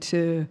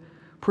to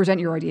present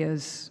your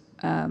ideas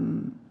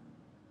kind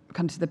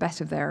of to the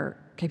best of their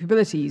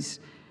capabilities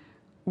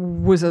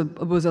was a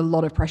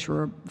lot of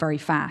pressure very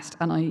fast.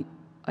 And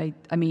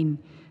I mean,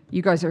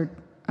 you guys are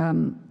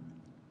going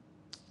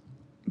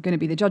to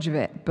be the judge of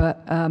it,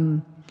 but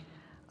I'm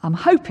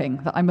hoping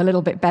that I'm a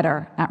little bit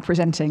better at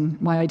presenting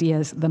my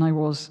ideas than I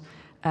was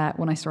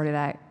when I started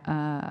out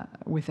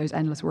with those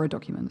endless Word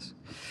documents.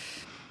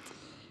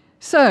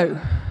 So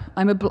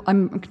I'm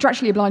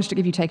contractually obliged to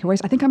give you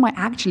takeaways. I think I might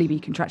actually be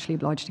contractually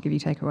obliged to give you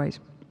takeaways.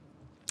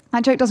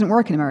 That joke doesn't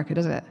work in America,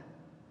 does it?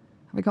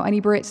 Have we got any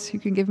Brits who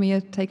can give me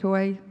a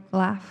takeaway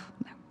laugh?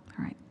 No.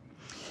 All right.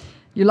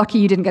 You're lucky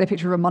you didn't get a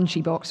picture of a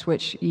munchie box,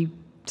 which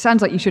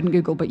sounds like you shouldn't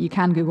Google, but you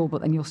can Google,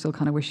 but then you'll still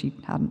kind of wish you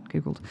hadn't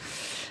Googled.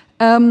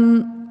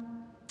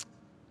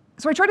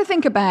 So I try to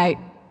think about,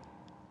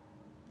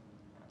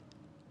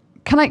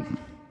 can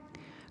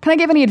I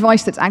give any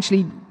advice that's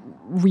actually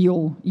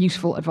real,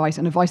 useful advice,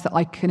 and advice that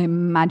I can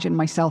imagine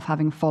myself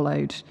having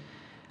followed,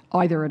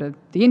 either at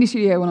the indie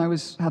studio when I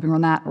was helping run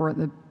that, or at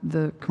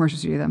the commercial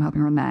studio that I'm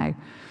helping run now.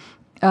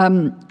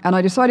 And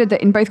I decided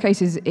that in both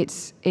cases,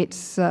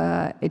 it's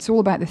all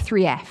about the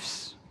 3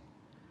 Fs.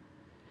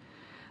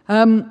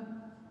 I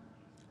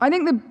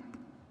think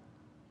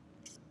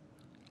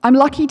I'm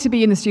lucky to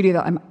be in the studio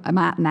that I'm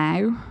at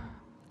now,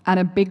 and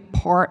a big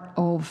part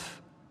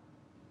of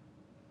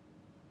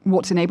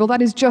what's enabled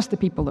that is just the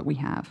people that we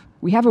have.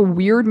 We have a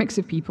weird mix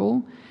of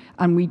people,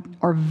 and we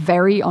are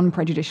very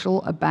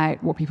unprejudicial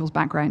about what people's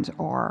backgrounds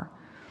are.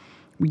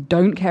 We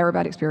don't care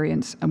about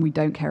experience, and we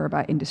don't care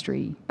about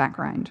industry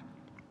background.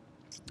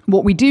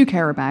 What we do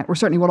care about, or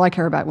certainly what I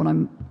care about when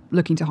I'm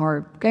looking to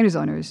hire game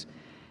designers,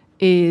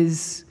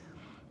 is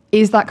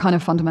that kind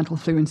of fundamental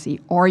fluency.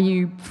 Are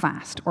you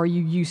fast? Are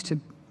you used to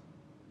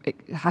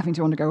having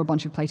to undergo a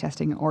bunch of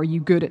playtesting? Are you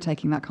good at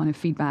taking that kind of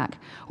feedback?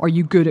 Are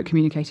you good at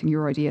communicating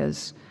your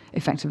ideas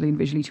effectively and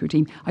visually to a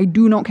team? I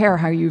do not care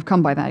how you've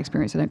come by that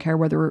experience. I don't care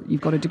whether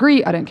you've got a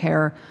degree. I don't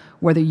care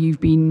whether I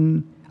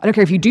don't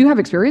care if you do have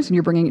experience and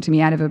you're bringing it to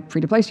me out of a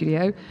free-to-play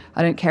studio.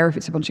 I don't care if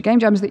it's a bunch of game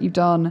jams that you've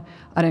done.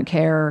 I don't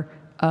care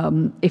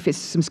if it's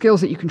some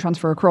skills that you can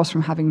transfer across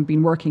from having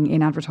been working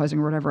in advertising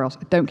or whatever else.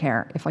 I don't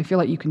care. If I feel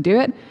like you can do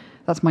it,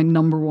 that's my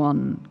number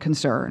one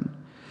concern.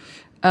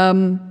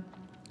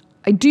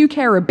 I do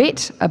care a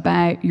bit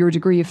about your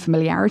degree of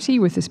familiarity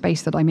with the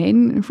space that I'm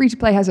in. And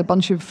free-to-play has a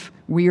bunch of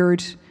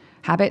weird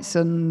habits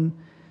and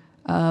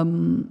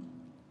kind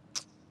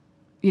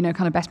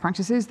of best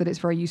practices that it's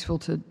very useful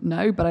to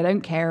know, but I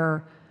don't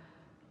care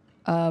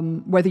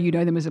whether you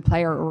know them as a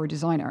player or a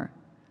designer.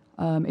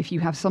 If you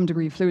have some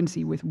degree of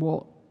fluency with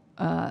what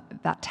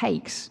that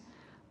takes,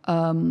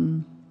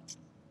 or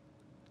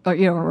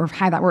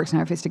how that works and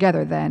how it fits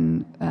together,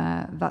 then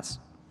that's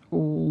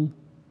all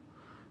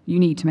you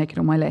need to make it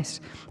on my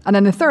list. And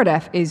then the third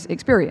F is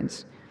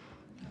experience.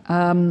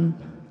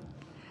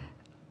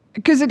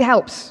 Because it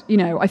helps,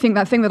 I think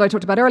that thing that I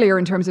talked about earlier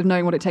in terms of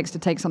knowing what it takes to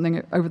take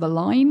something over the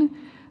line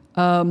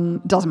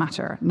does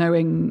matter.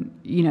 Knowing,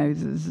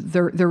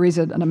 there is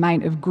an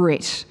amount of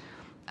grit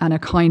and a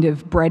kind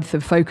of breadth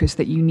of focus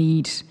that you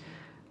need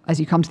as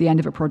you come to the end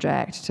of a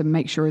project to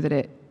make sure that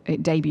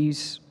it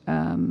debuts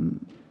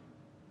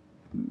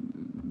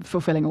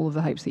fulfilling all of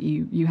the hopes that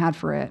you had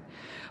for it.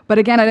 But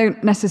again, I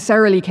don't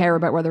necessarily care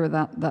about whether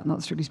that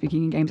not strictly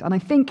speaking in games. And I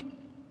think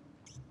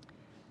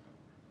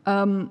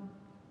the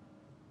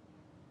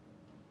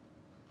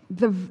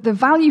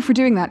value for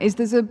doing that is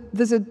there's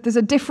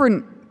a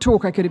different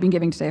talk I could have been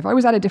giving today. If I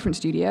was at a different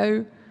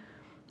studio,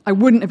 I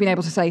wouldn't have been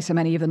able to say so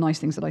many of the nice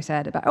things that I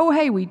said about, oh,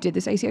 hey, we did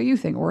this ACLU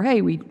thing, or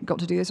hey, we got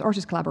to do this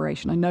artist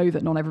collaboration. I know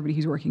that not everybody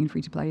who's working in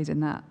free-to-play is in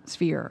that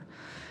sphere.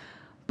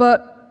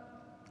 But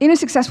in a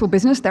successful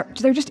business,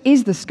 there just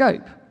is the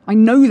scope. I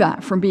know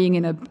that from being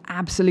in a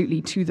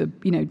absolutely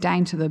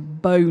down to the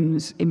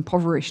bones,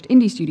 impoverished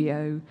indie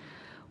studio.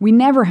 We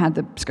never had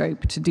the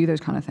scope to do those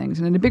kind of things.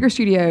 And in a bigger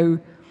studio,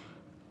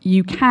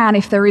 you can,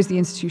 if there is the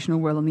institutional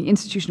will, and the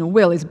institutional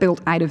will is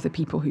built out of the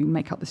people who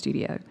make up the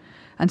studio.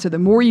 And so the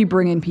more you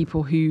bring in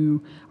people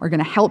who are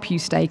going to help you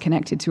stay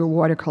connected to a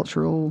wider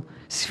cultural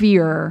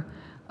sphere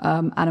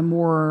and a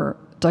more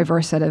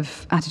diverse set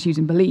of attitudes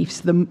and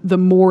beliefs, the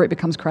more it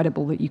becomes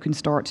credible that you can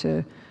start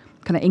to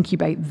kind of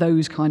incubate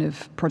those kind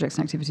of projects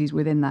and activities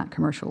within that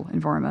commercial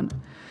environment.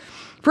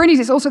 For indies,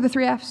 it's also the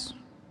 3 Fs.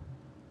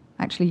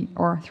 Actually,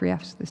 or 3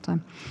 Fs this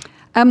time.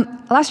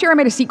 Last year I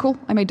made a sequel.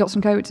 I made Dots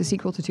 & Co. It's a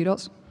sequel to 2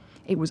 Dots.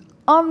 It was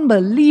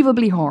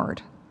unbelievably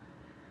hard.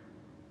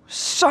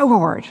 So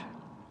hard.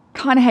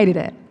 Kind of hated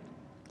it.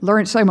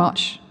 Learned so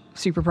much.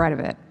 Super proud of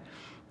it.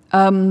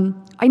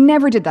 I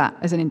never did that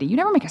as an indie. You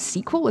never make a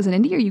sequel as an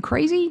indie? Are you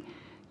crazy?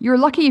 You're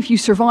lucky if you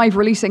survive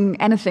releasing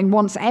anything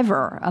once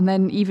ever. And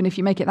then even if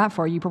you make it that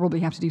far, you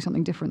probably have to do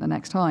something different the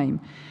next time.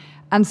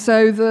 And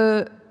so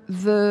the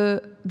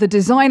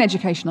design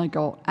education I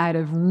got out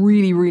of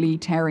really, really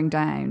tearing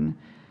down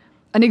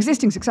an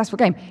existing successful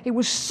game, it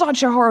was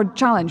such a hard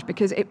challenge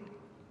because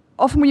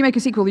often when you make a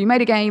sequel, you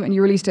made a game and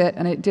you released it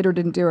and it did or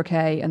didn't do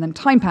okay, and then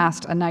time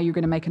passed and now you're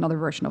going to make another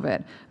version of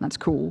it, and that's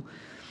cool.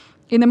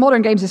 In the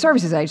modern games as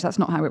services age, that's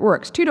not how it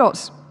works.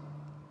 2Dots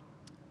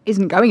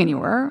isn't going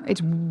anywhere.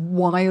 It's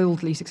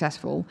wildly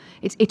successful.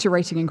 It's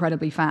iterating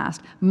incredibly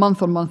fast.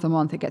 Month on month on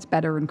month, it gets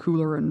better and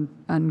cooler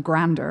and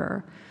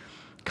grander.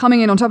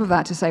 Coming in on top of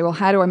that to say, well,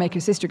 how do I make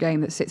a sister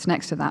game that sits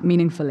next to that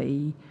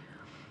meaningfully,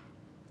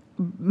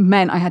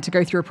 meant I had to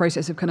go through a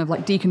process of kind of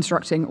like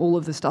deconstructing all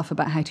of the stuff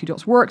about how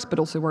 2Dots works, but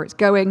also where it's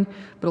going,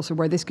 but also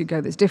where this could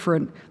go that's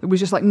different. It was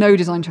just like no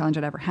design challenge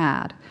I'd ever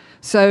had.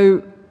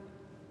 So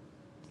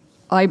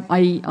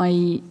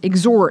I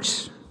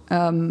exhort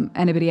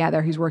anybody out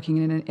there who's working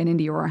in an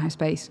indie or a house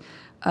space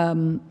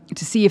to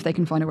see if they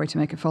can find a way to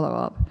make a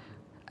follow-up.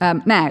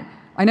 Now,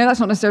 I know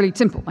that's not necessarily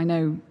simple. I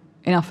know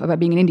enough about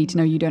being an indie to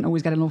know you don't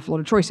always get an awful lot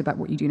of choice about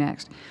what you do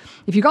next.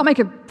 If you can't make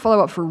a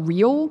follow-up for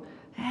real,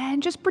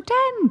 and just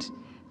pretend.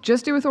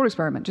 Just do a thought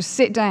experiment. Just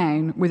sit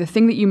down with a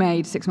thing that you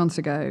made 6 months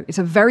ago. It's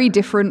a very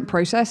different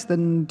process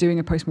than doing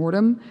a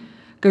postmortem.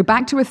 Go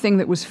back to a thing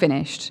that was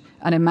finished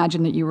and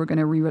imagine that you were going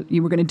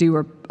to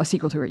do a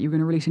sequel to it. You were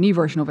going to release a new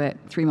version of it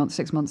 3 months,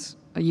 6 months,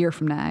 a year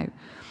from now,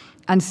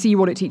 and see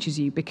what it teaches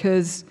you.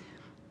 Because,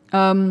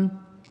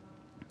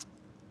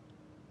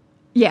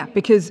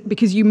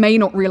 because you may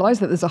not realize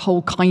that there's a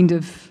whole kind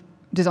of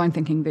design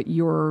thinking that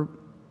you're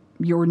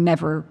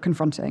never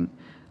confronting.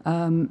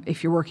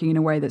 If you're working in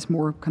a way that's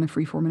more kind of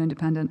freeform and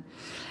independent.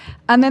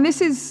 And then this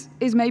is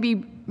maybe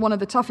one of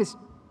the toughest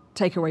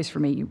takeaways for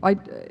me.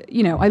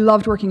 I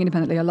loved working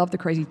independently. I loved the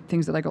crazy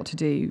things that I got to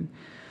do.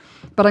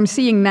 But I'm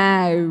seeing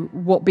now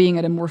what being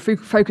at a more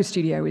focused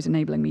studio is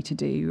enabling me to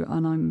do,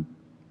 and I'm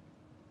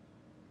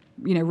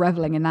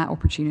reveling in that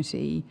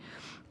opportunity.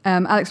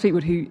 Alex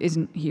Fleetwood, who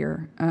isn't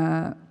here,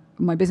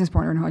 my business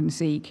partner in Hide and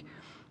Seek,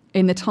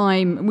 in the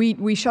time,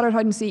 we shuttered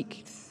Hide and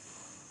Seek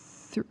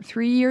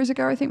 3 years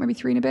ago, I think, maybe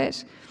 3 and a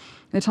bit.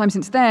 In the time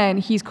since then,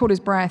 he's caught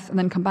his breath and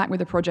then come back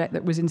with a project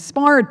that was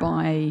inspired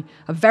by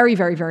a very,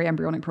 very, very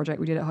embryonic project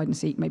we did at Hide and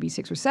Seek maybe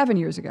 6 or 7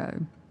 years ago.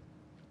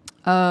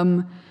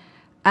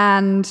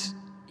 And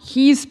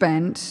he's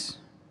spent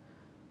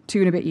 2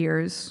 and a bit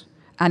years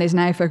and is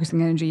now focusing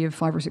the energy of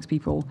 5 or 6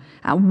 people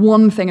at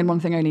one thing and one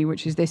thing only,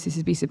 which is this. This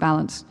is Beast of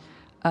Balance,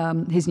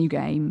 his new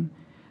game.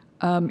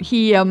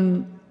 He's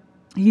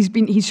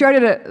shared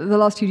it at the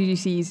last 2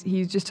 GDCs.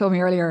 He just told me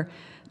earlier,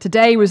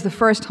 today was the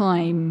first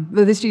time,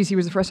 this GDC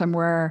was the first time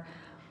where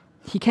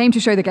he came to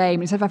show the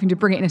game, instead of having to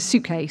bring it in a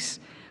suitcase,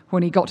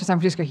 when he got to San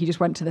Francisco, he just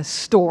went to the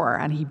store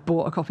and he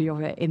bought a copy of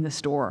it in the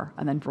store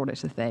and then brought it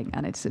to the thing,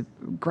 and it's a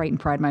great and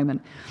proud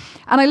moment.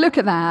 And I look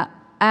at that,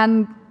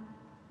 and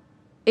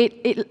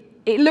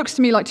it looks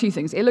to me like 2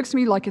 things. It looks to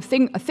me like a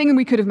thing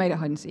we could have made at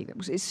Hide and Seek.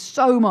 It's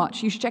so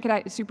much. You should check it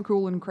out. It's super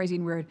cool and crazy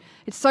and weird.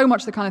 It's so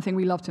much the kind of thing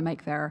we love to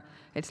make there.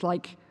 It's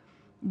like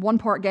 1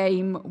 part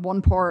game,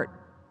 1 part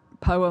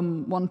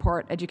poem, 1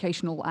 part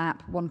educational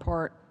app, 1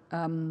 part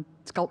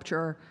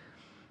sculpture.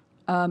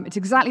 It's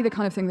exactly the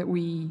kind of thing that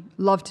we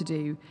love to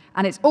do,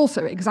 and it's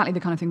also exactly the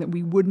kind of thing that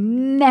we would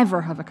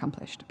never have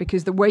accomplished,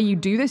 because the way you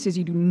do this is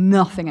you do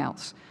nothing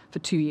else for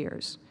 2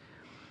 years.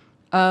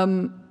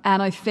 And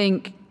I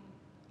think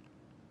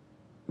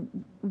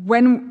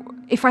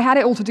if I had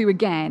it all to do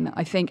again,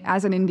 I think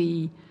as an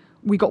indie,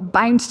 we got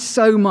bounced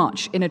so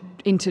much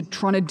into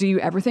trying to do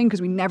everything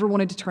because we never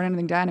wanted to turn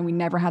anything down, and we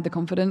never had the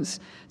confidence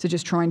to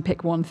just try and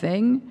pick one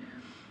thing.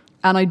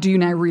 And I do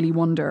now really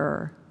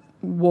wonder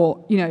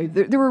what,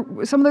 there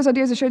were some of those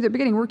ideas I showed at the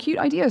beginning were cute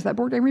ideas. That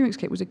board game remix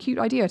kit was a cute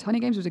idea. Tiny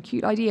Games was a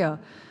cute idea.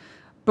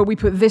 But we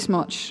put this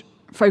much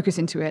focus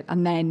into it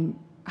and then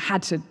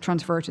had to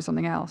transfer it to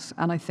something else.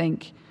 And I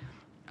think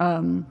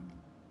if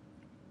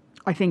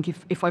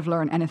I've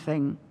learned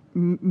anything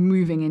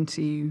moving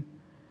into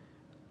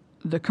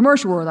the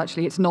commercial world,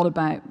 actually, it's not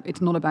about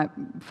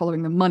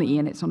following the money,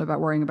 and it's not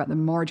about worrying about the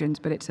margins,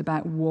 but it's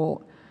about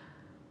what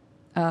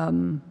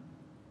the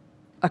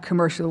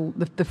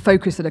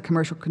focus that a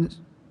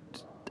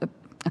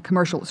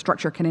commercial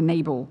structure can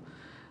enable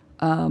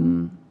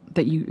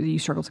that you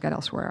struggle to get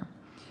elsewhere.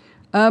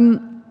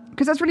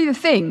 Because that's really the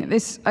thing.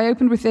 I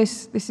opened with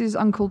this. This is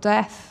Uncle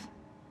Death.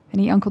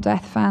 Any Uncle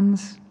Death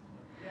fans?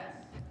 Yes.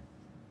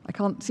 I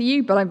can't see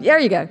you, but there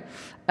you go.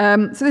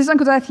 So this is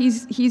Uncle Death.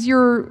 He's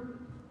your,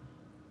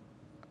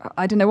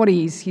 I don't know what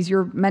he is. He's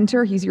your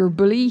mentor. He's your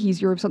bully.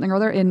 He's your something or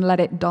other in Let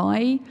It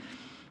Die,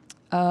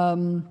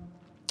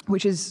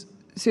 which is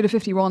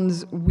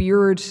Suda51's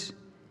weird,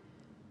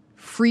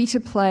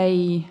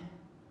 free-to-play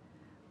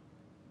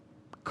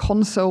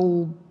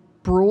console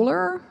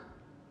brawler.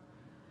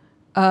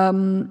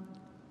 And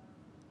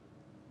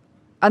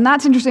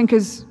that's interesting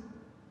because,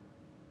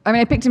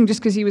 I picked him just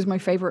because he was my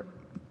favorite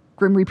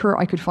Grim Reaper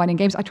I could find in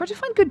games. I tried to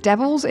find good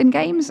devils in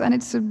games, and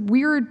it's a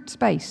weird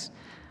space.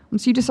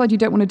 Once you decide you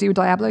don't want to do a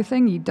Diablo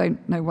thing, you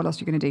don't know what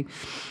else you're going to do.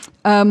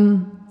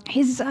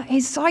 His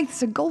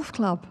scythe's a golf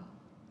club.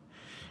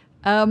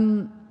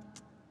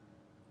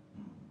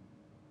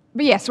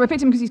 But yeah, so I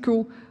picked him because he's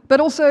cool. But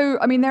also,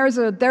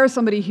 there is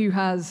somebody who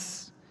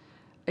has,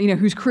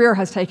 whose career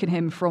has taken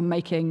him from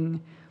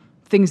making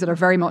things that are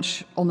very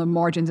much on the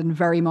margins and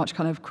very much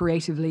kind of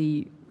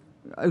creatively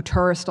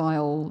auteur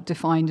style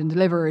defined and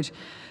delivered,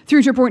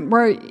 through to a point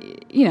where,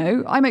 you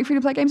know, I make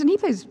free-to-play games and he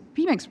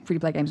makes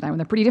free-to-play games now, and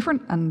they're pretty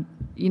different, and,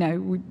 you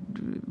know,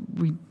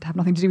 we have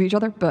nothing to do with each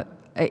other, but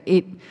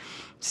it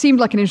seemed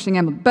like an interesting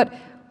element. But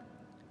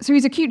so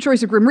he's a cute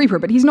choice of Grim Reaper,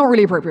 but he's not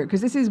really appropriate,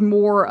 because this is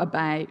more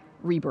about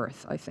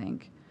rebirth, I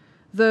think.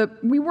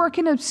 We work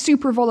in a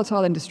super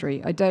volatile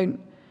industry.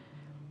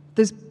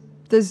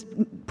 There's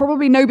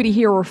probably nobody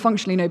here, or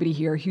functionally nobody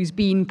here, who's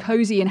been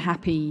cozy and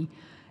happy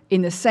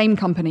in the same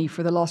company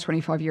for the last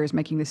 25 years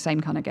making the same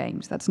kind of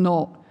games. That's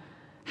not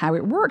how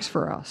it works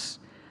for us.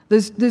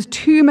 There's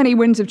too many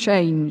winds of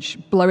change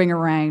blowing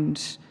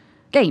around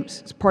games.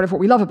 It's part of what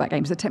we love about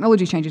games. The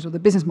technology changes, or the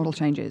business model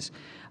changes,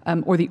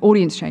 or the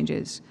audience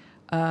changes,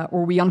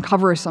 or we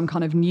uncover some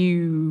kind of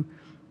new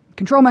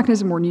control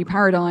mechanism or new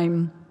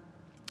paradigm.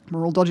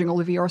 We're all dodging all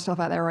the VR stuff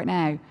out there right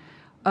now.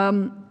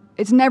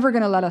 It's never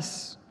going to let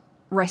us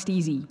rest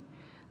easy.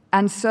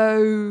 And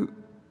so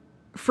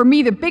for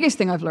me, the biggest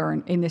thing I've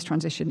learned in this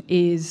transition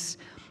is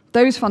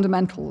those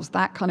fundamentals,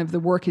 that kind of the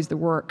work is the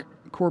work,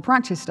 core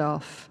practice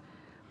stuff,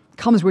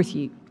 comes with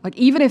you. Like,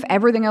 even if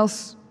everything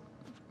else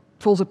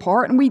falls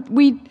apart, and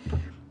we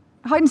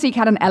Hide and Seek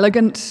had an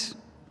elegant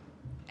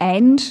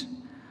end.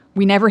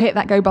 We never hit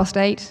that go bust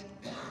 8,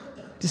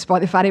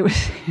 despite the fact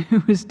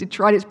it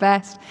tried its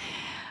best.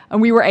 And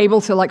we were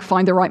able to like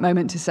find the right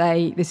moment to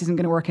say, this isn't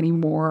going to work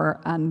anymore,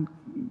 and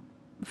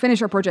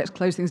finish our projects,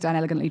 close things down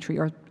elegantly, treat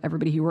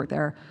everybody who worked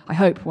there, I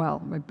hope,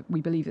 well.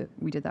 We believe that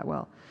we did that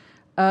well.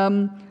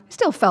 It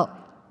still felt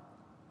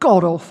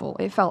god-awful.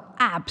 It felt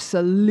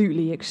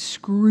absolutely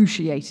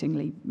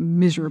excruciatingly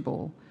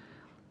miserable.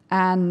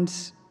 And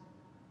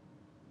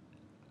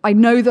I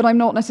know that I'm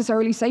not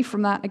necessarily safe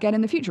from that again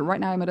in the future. Right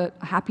now I'm at a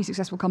happy,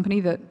 successful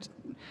company that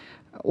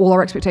all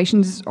our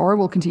expectations are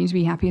will continue to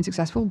be happy and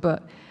successful,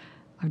 but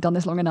I've done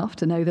this long enough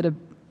to know that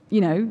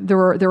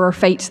there are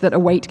fates that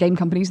await game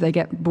companies. They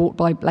get bought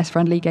by less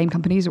friendly game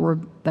companies, or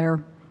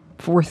their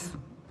fourth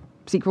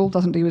sequel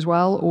doesn't do as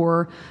well,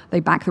 or they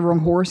back the wrong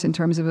horse in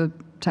terms of a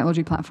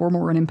technology platform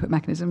or an input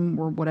mechanism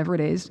or whatever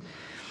it is.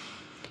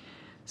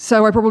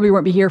 So I probably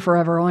won't be here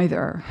forever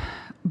either.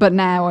 But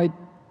now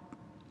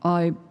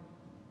I've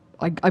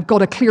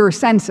got a clearer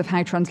sense of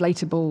how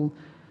translatable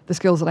the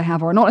skills that I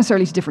have are, not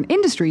necessarily to different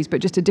industries,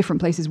 but just to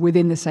different places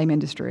within the same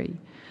industry.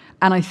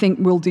 And I think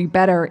we'll do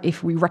better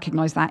if we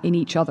recognize that in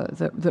each other,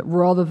 that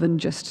rather than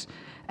just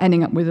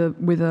ending up with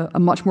a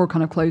much more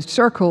kind of closed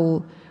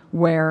circle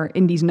where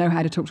indies know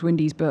how to talk to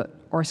indies but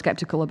are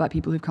skeptical about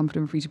people who've come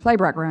from a free-to-play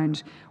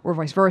background, or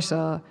vice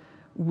versa,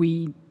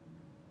 we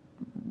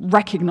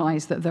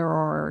recognize that there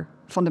are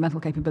fundamental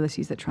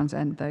capabilities that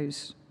transcend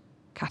those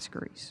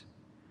categories.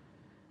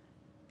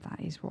 That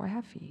is what I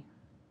have for you.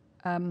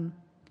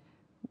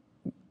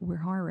 We're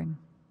hiring.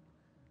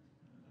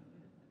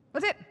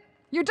 That's it.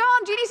 You're done.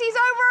 GDC's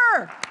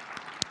over.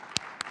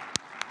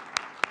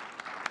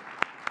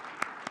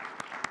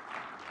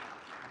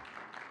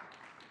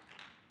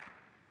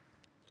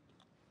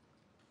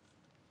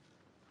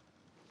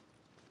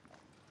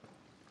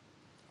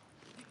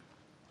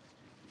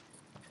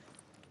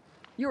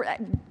 Your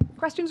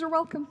questions are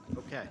welcome.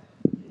 Okay.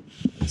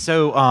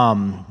 So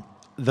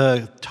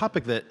the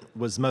topic that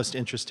was most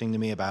interesting to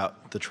me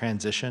about the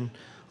transition,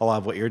 a lot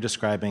of what you're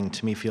describing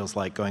to me feels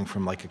like going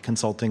from like a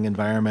consulting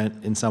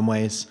environment in some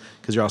ways,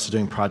 because you're also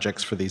doing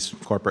projects for these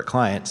corporate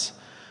clients,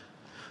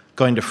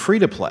 going to free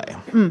to play.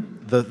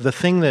 The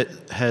thing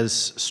that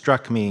has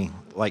struck me,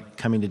 like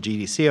coming to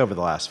GDC over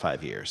the last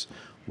 5 years,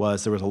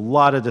 was there was a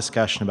lot of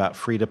discussion about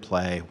free to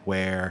play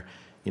where,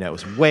 you know, it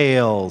was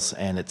whales,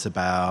 and it's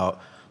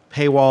about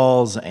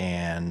paywalls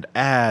and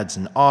ads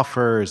and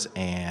offers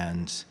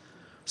and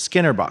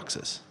Skinner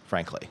boxes,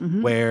 frankly,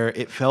 where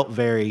it felt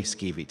very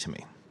skeevy to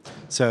me.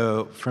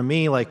 So for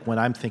me, like when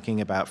I'm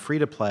thinking about free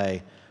to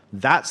play,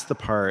 that's the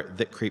part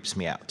that creeps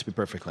me out, to be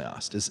perfectly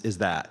honest, is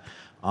that.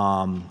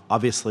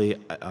 Obviously,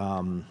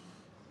 you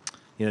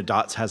know,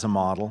 Dots has a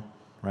model,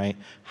 right?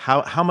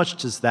 How much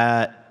does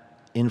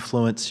that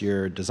influence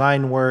your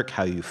design work,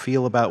 how you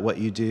feel about what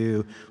you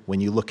do, when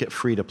you look at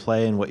free to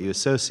play and what you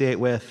associate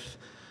with?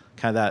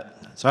 Kind of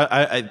that. So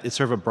it's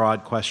sort of a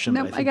broad question.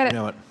 No, but I think, I get it. you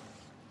know what?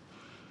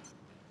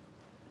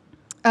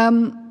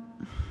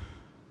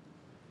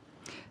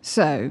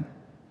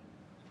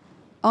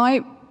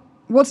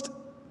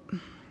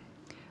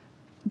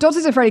 Dots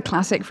is a very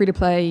classic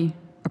free-to-play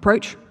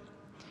approach,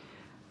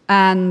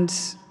 and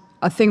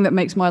a thing that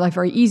makes my life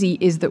very easy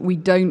is that we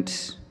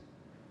don't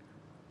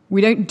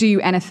do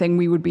anything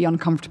we would be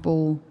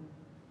uncomfortable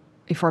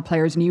if our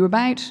players knew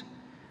about.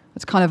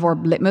 That's kind of our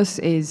litmus,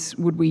 is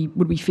would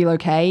we feel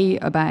okay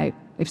about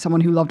if someone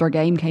who loved our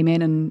game came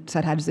in and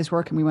said, how does this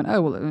work? And we went,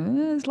 oh,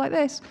 well, it's like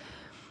this.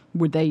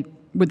 Would they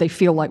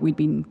feel like we'd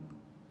been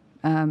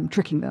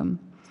tricking them?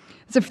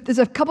 There's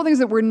a couple things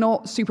that we're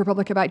not super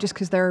public about just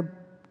because they're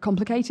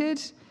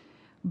complicated,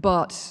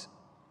 but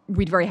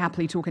we'd very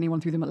happily talk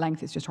anyone through them at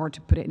length. It's just hard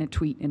to put it in a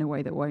tweet in a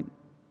way that won't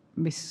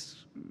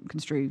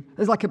misconstrue.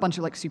 There's like a bunch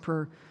of like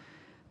super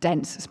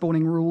dense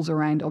spawning rules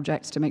around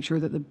objects to make sure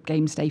that the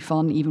games stay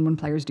fun even when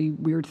players do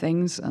weird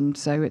things. And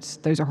so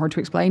those are hard to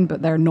explain,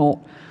 but they're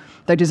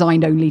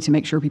designed only to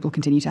make sure people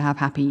continue to have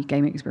happy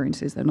gaming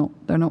experiences.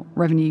 They're not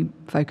revenue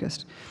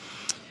focused.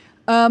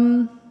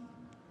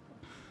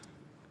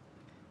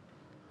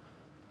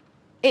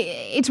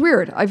 It's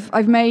weird.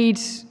 I've made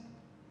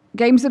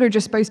games that are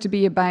just supposed to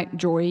be about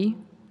joy.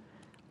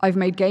 I've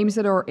made games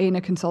that are in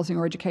a consulting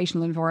or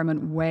educational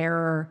environment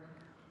where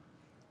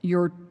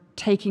you're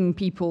taking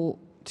people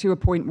to a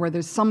point where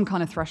there's some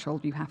kind of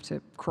threshold you have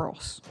to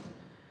cross,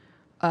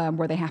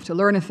 where they have to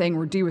learn a thing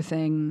or do a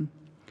thing.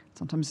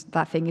 Sometimes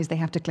that thing is they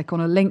have to click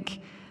on a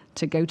link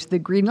to go to the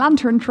Green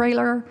Lantern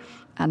trailer,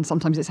 and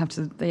sometimes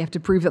they have to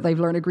prove that they've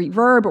learned a Greek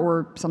verb,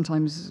 or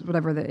sometimes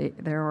whatever they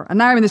are. And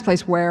now I'm in this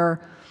place where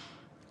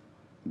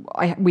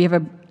we have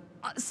a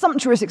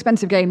sumptuous,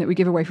 expensive game that we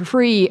give away for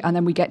free, and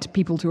then we get to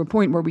people to a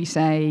point where we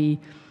say,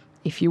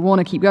 if you want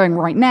to keep going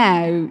right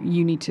now,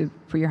 you need to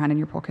put your hand in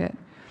your pocket.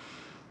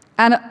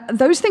 And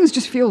those things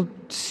just feel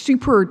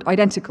super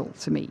identical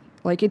to me.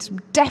 Like, it's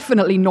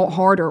definitely not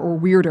harder or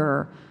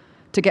weirder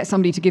to get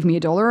somebody to give me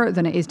 $1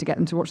 than it is to get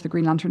them to watch the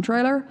Green Lantern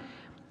trailer.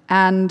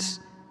 And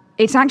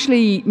it's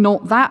actually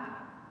not that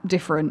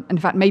different, in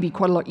fact, maybe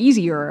quite a lot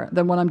easier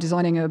than when I'm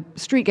designing a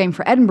street game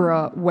for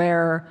Edinburgh,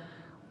 where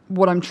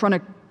what I'm trying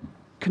to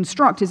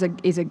construct is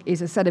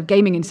a set of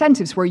gaming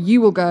incentives where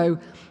you will go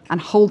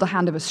and hold the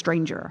hand of a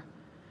stranger.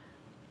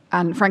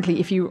 And frankly,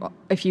 if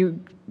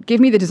you give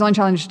me the design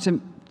challenge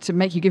to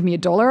make you give me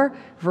 $1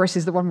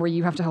 versus the one where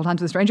you have to hold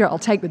hands with a stranger, I'll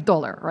take the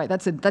 $1, right?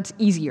 That's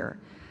easier.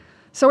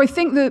 So I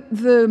think that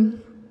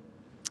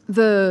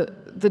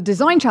the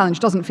design challenge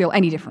doesn't feel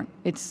any different.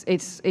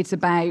 It's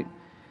about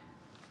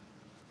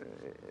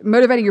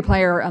motivating your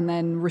player and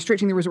then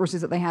restricting the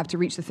resources that they have to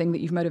reach the thing that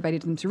you've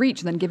motivated them to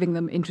reach, and then giving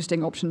them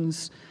interesting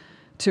options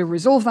to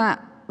resolve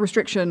that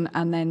restriction,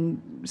 and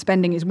then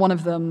spending is one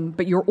of them,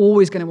 but you're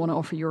always going to want to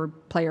offer your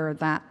player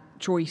that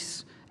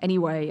choice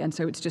anyway, and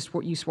so it's just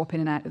what you swap in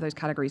and out of those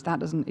categories.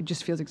 It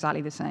just feels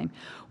exactly the same.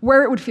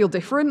 Where it would feel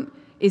different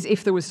is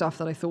if there was stuff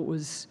that I thought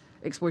was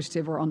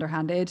exploitative or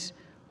underhanded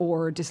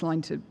or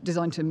designed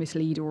to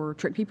mislead or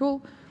trick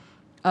people.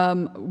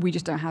 We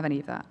just don't have any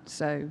of that,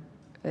 so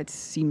it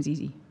seems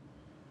easy.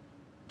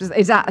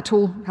 Is that at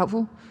all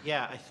helpful?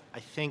 Yeah, I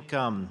think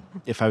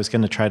if I was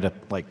going to try to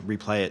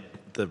replay it,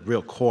 the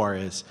real core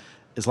is,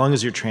 as long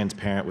as you're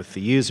transparent with the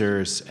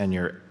users and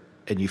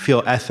you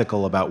feel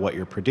ethical about what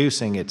you're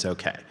producing, it's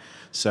okay.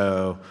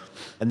 So,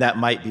 and that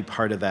might be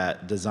part of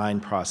that design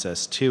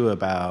process too,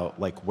 about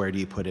where do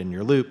you put in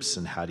your loops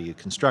and how do you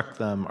construct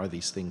them? Are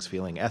these things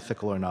feeling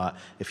ethical or not?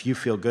 If you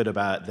feel good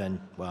about it,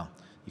 then, well,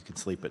 you can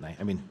sleep at night.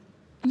 I mean,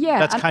 yeah,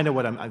 that's kind of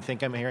what I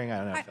think I'm hearing.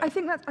 I don't know. I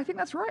think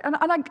that's right, and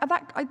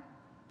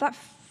that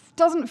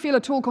doesn't feel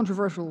at all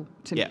controversial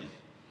to me.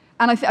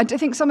 And I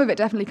think some of it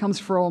definitely comes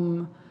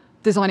from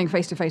designing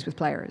face-to-face with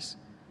players.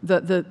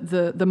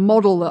 The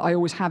model that I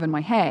always have in my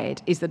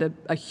head is that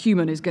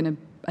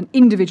an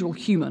individual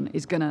human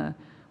is going to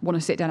want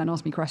to sit down and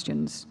ask me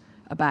questions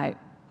about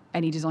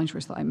any design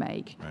choice that I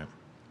make. Right.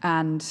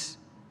 And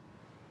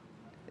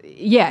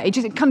yeah, it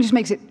kind of just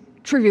makes it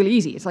trivially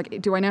easy. It's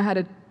like, do I know how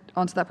to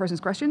answer that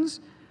person's questions?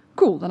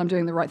 Cool, then I'm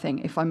doing the right thing.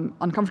 If I'm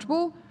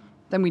uncomfortable,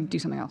 then we do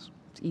something else.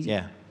 It's easy.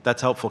 Yeah,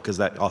 that's helpful because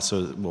that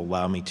also will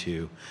allow me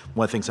to,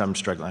 one of the things I'm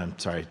struggling, I'm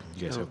sorry,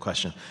 you guys have a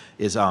question,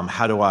 is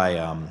how do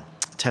I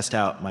test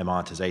out my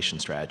monetization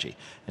strategy?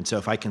 And so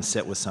if I can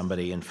sit with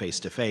somebody in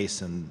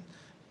face-to-face and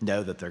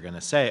know that they're going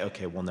to say,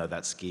 okay, well, no,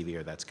 that's skeevy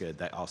or that's good,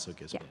 that also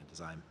gives me a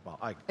design. Well,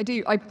 I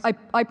do. I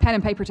pen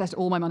and paper test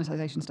all my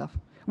monetization stuff.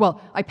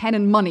 Well, I pen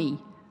and money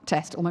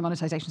test all my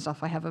monetization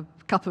stuff. I have a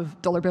cup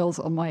of dollar bills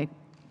on my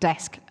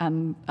desk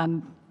and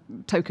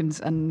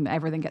tokens, and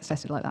everything gets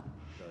tested like that.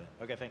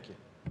 Okay, thank you.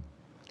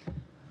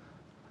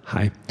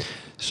 Hi.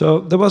 So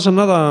there was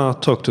another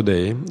talk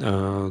today.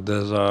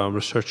 There's a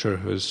researcher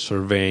who's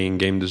surveying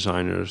game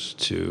designers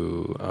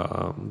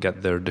to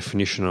get their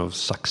definition of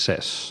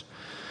success.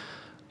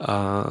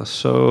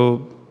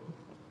 So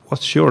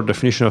what's your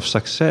definition of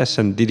success,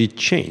 and did it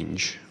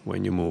change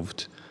when you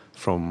moved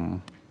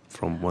from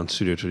one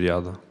studio to the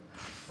other?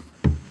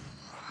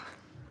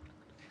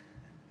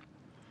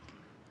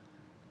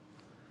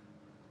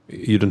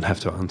 You don't have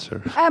to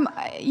answer.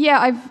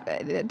 Yeah,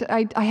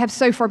 I have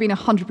so far been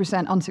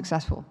 100%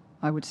 unsuccessful,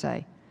 I would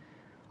say.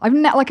 I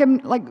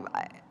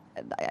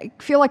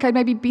feel like I'd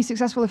maybe be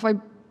successful if I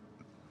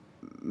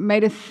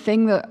made a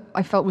thing that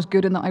I felt was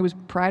good and that I was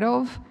proud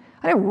of.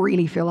 I don't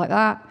really feel like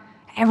that.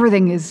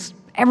 Everything is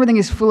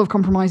full of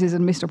compromises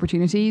and missed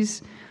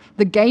opportunities.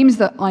 The games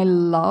that I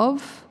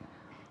love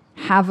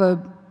have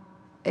a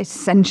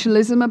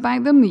essentialism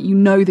about them that you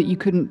know that you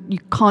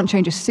can't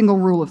change a single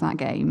rule of that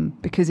game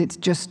because it's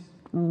just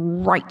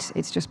right.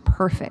 It's just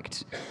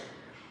perfect.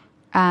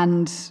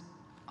 And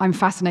I'm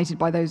fascinated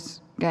by those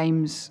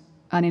games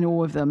and in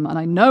awe of them, and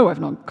I know I've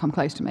not come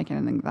close to making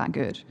anything that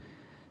good.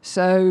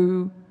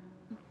 So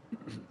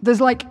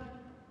there's I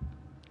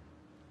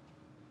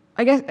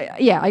guess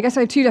I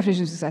have two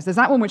definitions of success. There's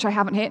that one which I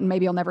haven't hit and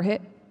maybe I'll never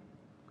hit.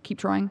 keep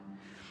trying.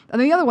 And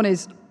then the other one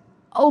is,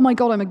 oh my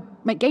God,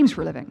 make games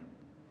for a living.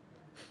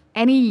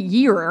 Any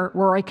year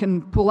where I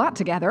can pull that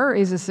together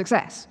is a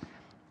success.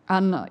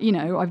 And,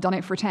 I've done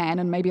it for 10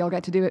 and maybe I'll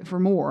get to do it for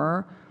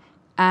more.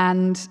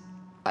 And,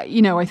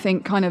 I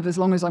think kind of as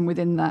long as I'm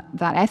within that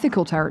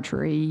ethical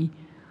territory,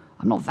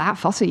 I'm not that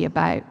fussy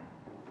about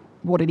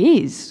what it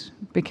is,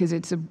 because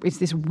it's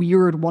this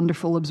weird,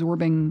 wonderful,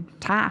 absorbing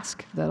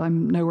task that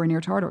I'm nowhere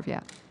near tired of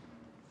yet.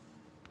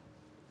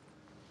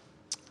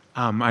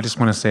 I just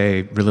want to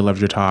say, really loved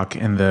your talk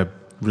and the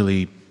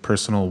really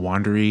personal,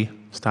 wandery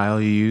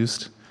style you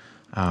used.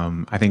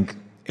 I think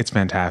it's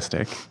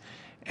fantastic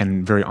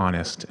and very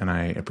honest, and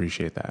I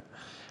appreciate that.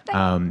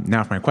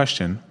 Now for my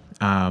question.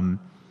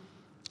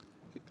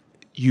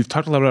 You've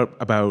talked a lot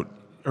about,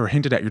 or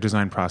hinted at your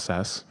design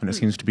process, and it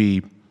seems to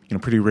be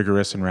pretty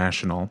rigorous and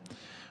rational.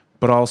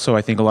 But also,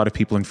 I think a lot of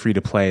people in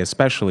free-to-play,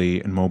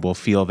 especially in mobile,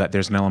 feel that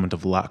there's an element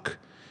of luck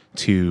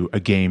to a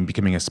game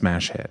becoming a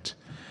smash hit.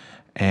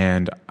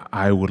 And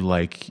I would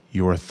like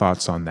your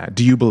thoughts on that.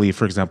 Do you believe,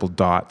 for example,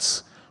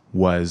 Dots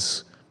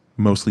was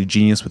mostly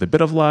genius with a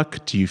bit of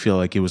luck? Do you feel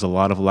like it was a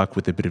lot of luck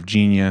with a bit of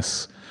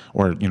genius,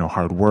 or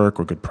hard work,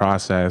 or good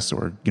process,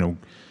 or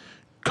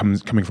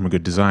coming from a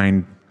good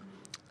design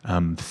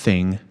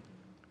thing?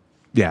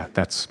 Yeah,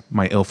 that's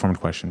my ill-formed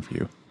question for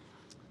you.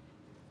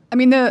 I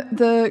mean,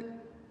 the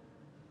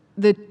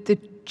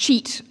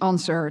cheat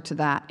answer to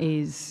that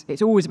is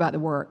it's always about the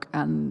work,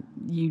 and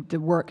the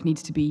work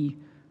needs to be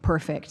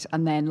perfect,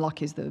 and then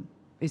luck is the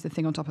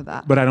thing on top of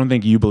that. But I don't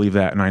think you believe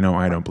that, and I know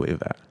I don't believe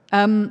that.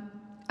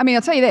 I mean,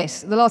 I'll tell you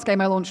this: the last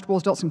game I launched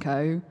was Dots &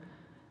 Co,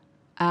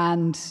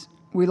 and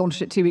we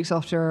launched it 2 weeks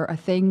after a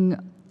thing.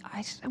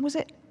 Was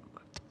it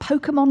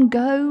Pokemon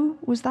Go?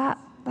 Was that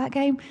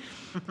game?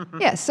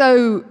 Yeah.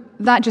 So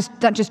that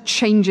just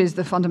changes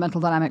the fundamental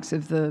dynamics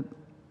of the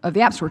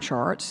App Store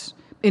charts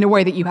in a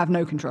way that you have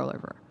no control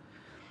over.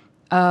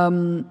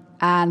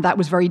 And that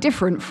was very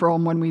different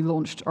from when we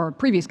launched our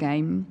previous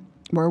game,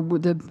 where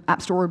the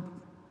App Store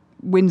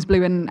winds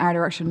blew in our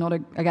direction, not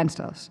against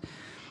us.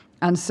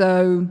 And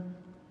so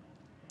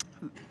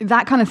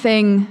that kind of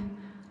thing,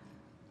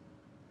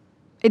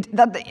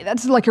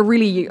 that's like a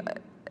really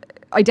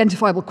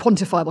identifiable,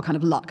 quantifiable kind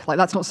of luck. Like,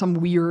 that's not some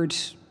weird,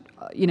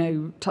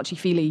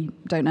 touchy-feely,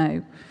 don't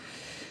know.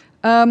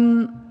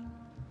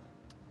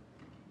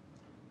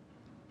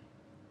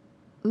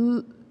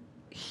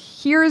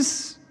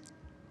 Here's,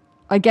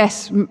 I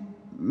guess,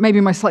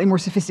 maybe my slightly more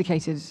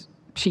sophisticated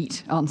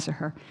cheat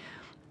answer,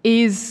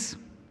 is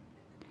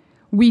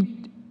we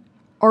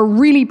are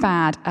really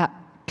bad at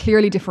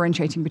clearly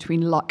differentiating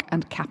between luck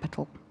and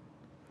capital.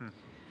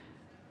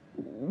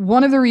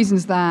 One of the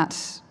reasons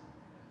that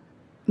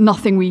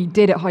nothing we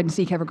did at hide and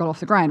seek ever got off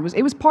the ground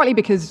was partly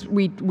because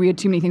we had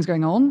too many things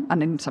going on,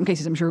 and in some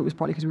cases I'm sure it was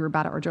partly because we were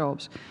bad at our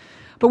jobs.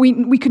 But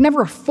we could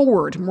never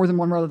afford more than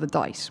one roll of the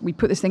dice. We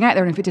put this thing out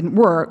there, and if it didn't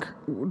work,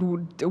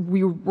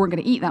 we weren't going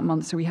to eat that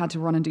month, so we had to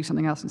run and do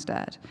something else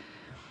instead.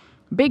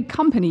 Big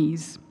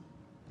companies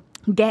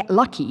get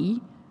lucky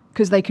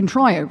because they can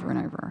try over and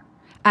over.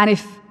 And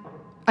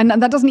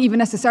that doesn't even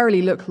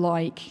necessarily look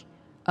like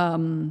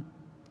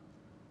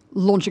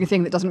launching a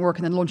thing that doesn't work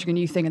and then launching a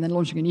new thing and then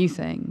launching a new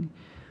thing.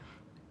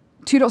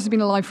 Two Dots has been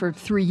alive for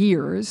 3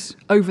 years.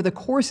 Over the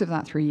course of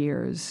that 3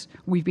 years,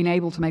 we've been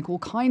able to make all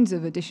kinds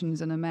of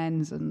additions and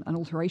amends and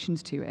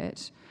alterations to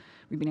it.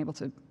 We've been able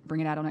to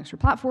bring it out on extra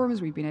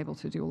platforms. We've been able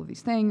to do all of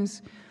these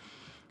things.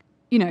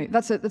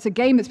 That's a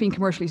game that's been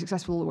commercially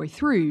successful all the way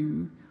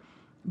through.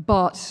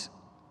 But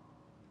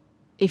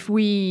if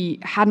we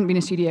hadn't been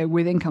a studio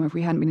with income, if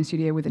we hadn't been a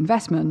studio with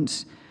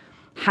investment,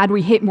 had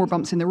we hit more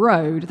bumps in the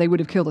road, they would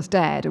have killed us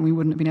dead, and we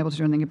wouldn't have been able to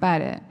do anything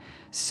about it.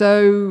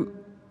 So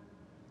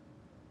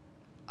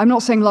I'm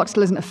not saying luck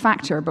still isn't a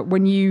factor, but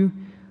when you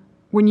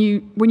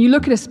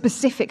look at a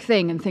specific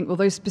thing and think, well,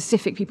 those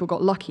specific people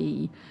got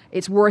lucky,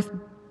 it's worth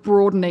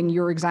broadening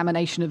your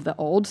examination of the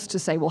odds to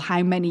say, well,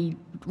 how many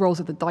rolls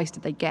of the dice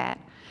did they get,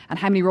 and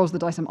how many rolls of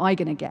the dice am I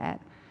going to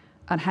get,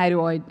 and how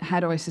do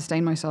I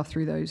sustain myself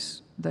through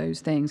those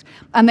things?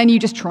 And then you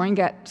just try and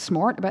get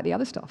smart about the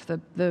other stuff.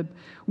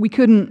 We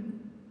couldn't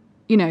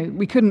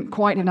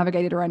quite have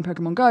navigated around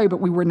Pokemon Go, but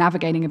we were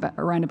navigating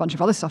around a bunch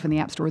of other stuff in the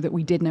App Store that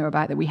we did know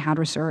about, that we had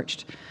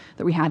researched,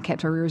 that we had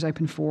kept our ears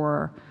open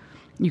for.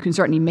 You can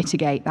certainly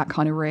mitigate that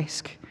kind of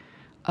risk.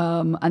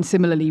 And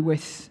similarly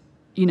with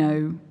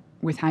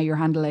how you're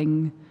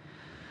handling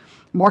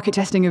market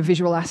testing of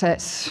visual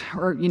assets,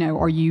 or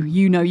are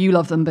you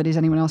love them, but is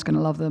anyone else going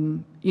to love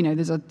them?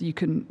 You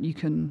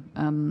can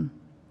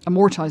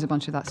amortize a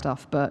bunch of that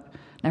stuff, but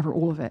never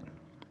all of it.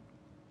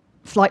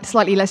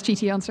 Slightly less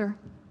cheaty answer.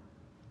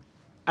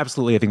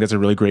 Absolutely. I think that's a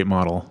really great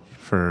model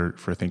for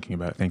thinking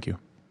about. Thank you.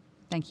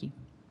 Thank you.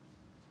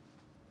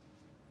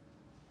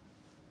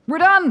 We're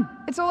done.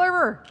 It's all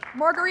over.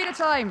 Margarita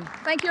time.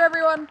 Thank you,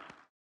 everyone.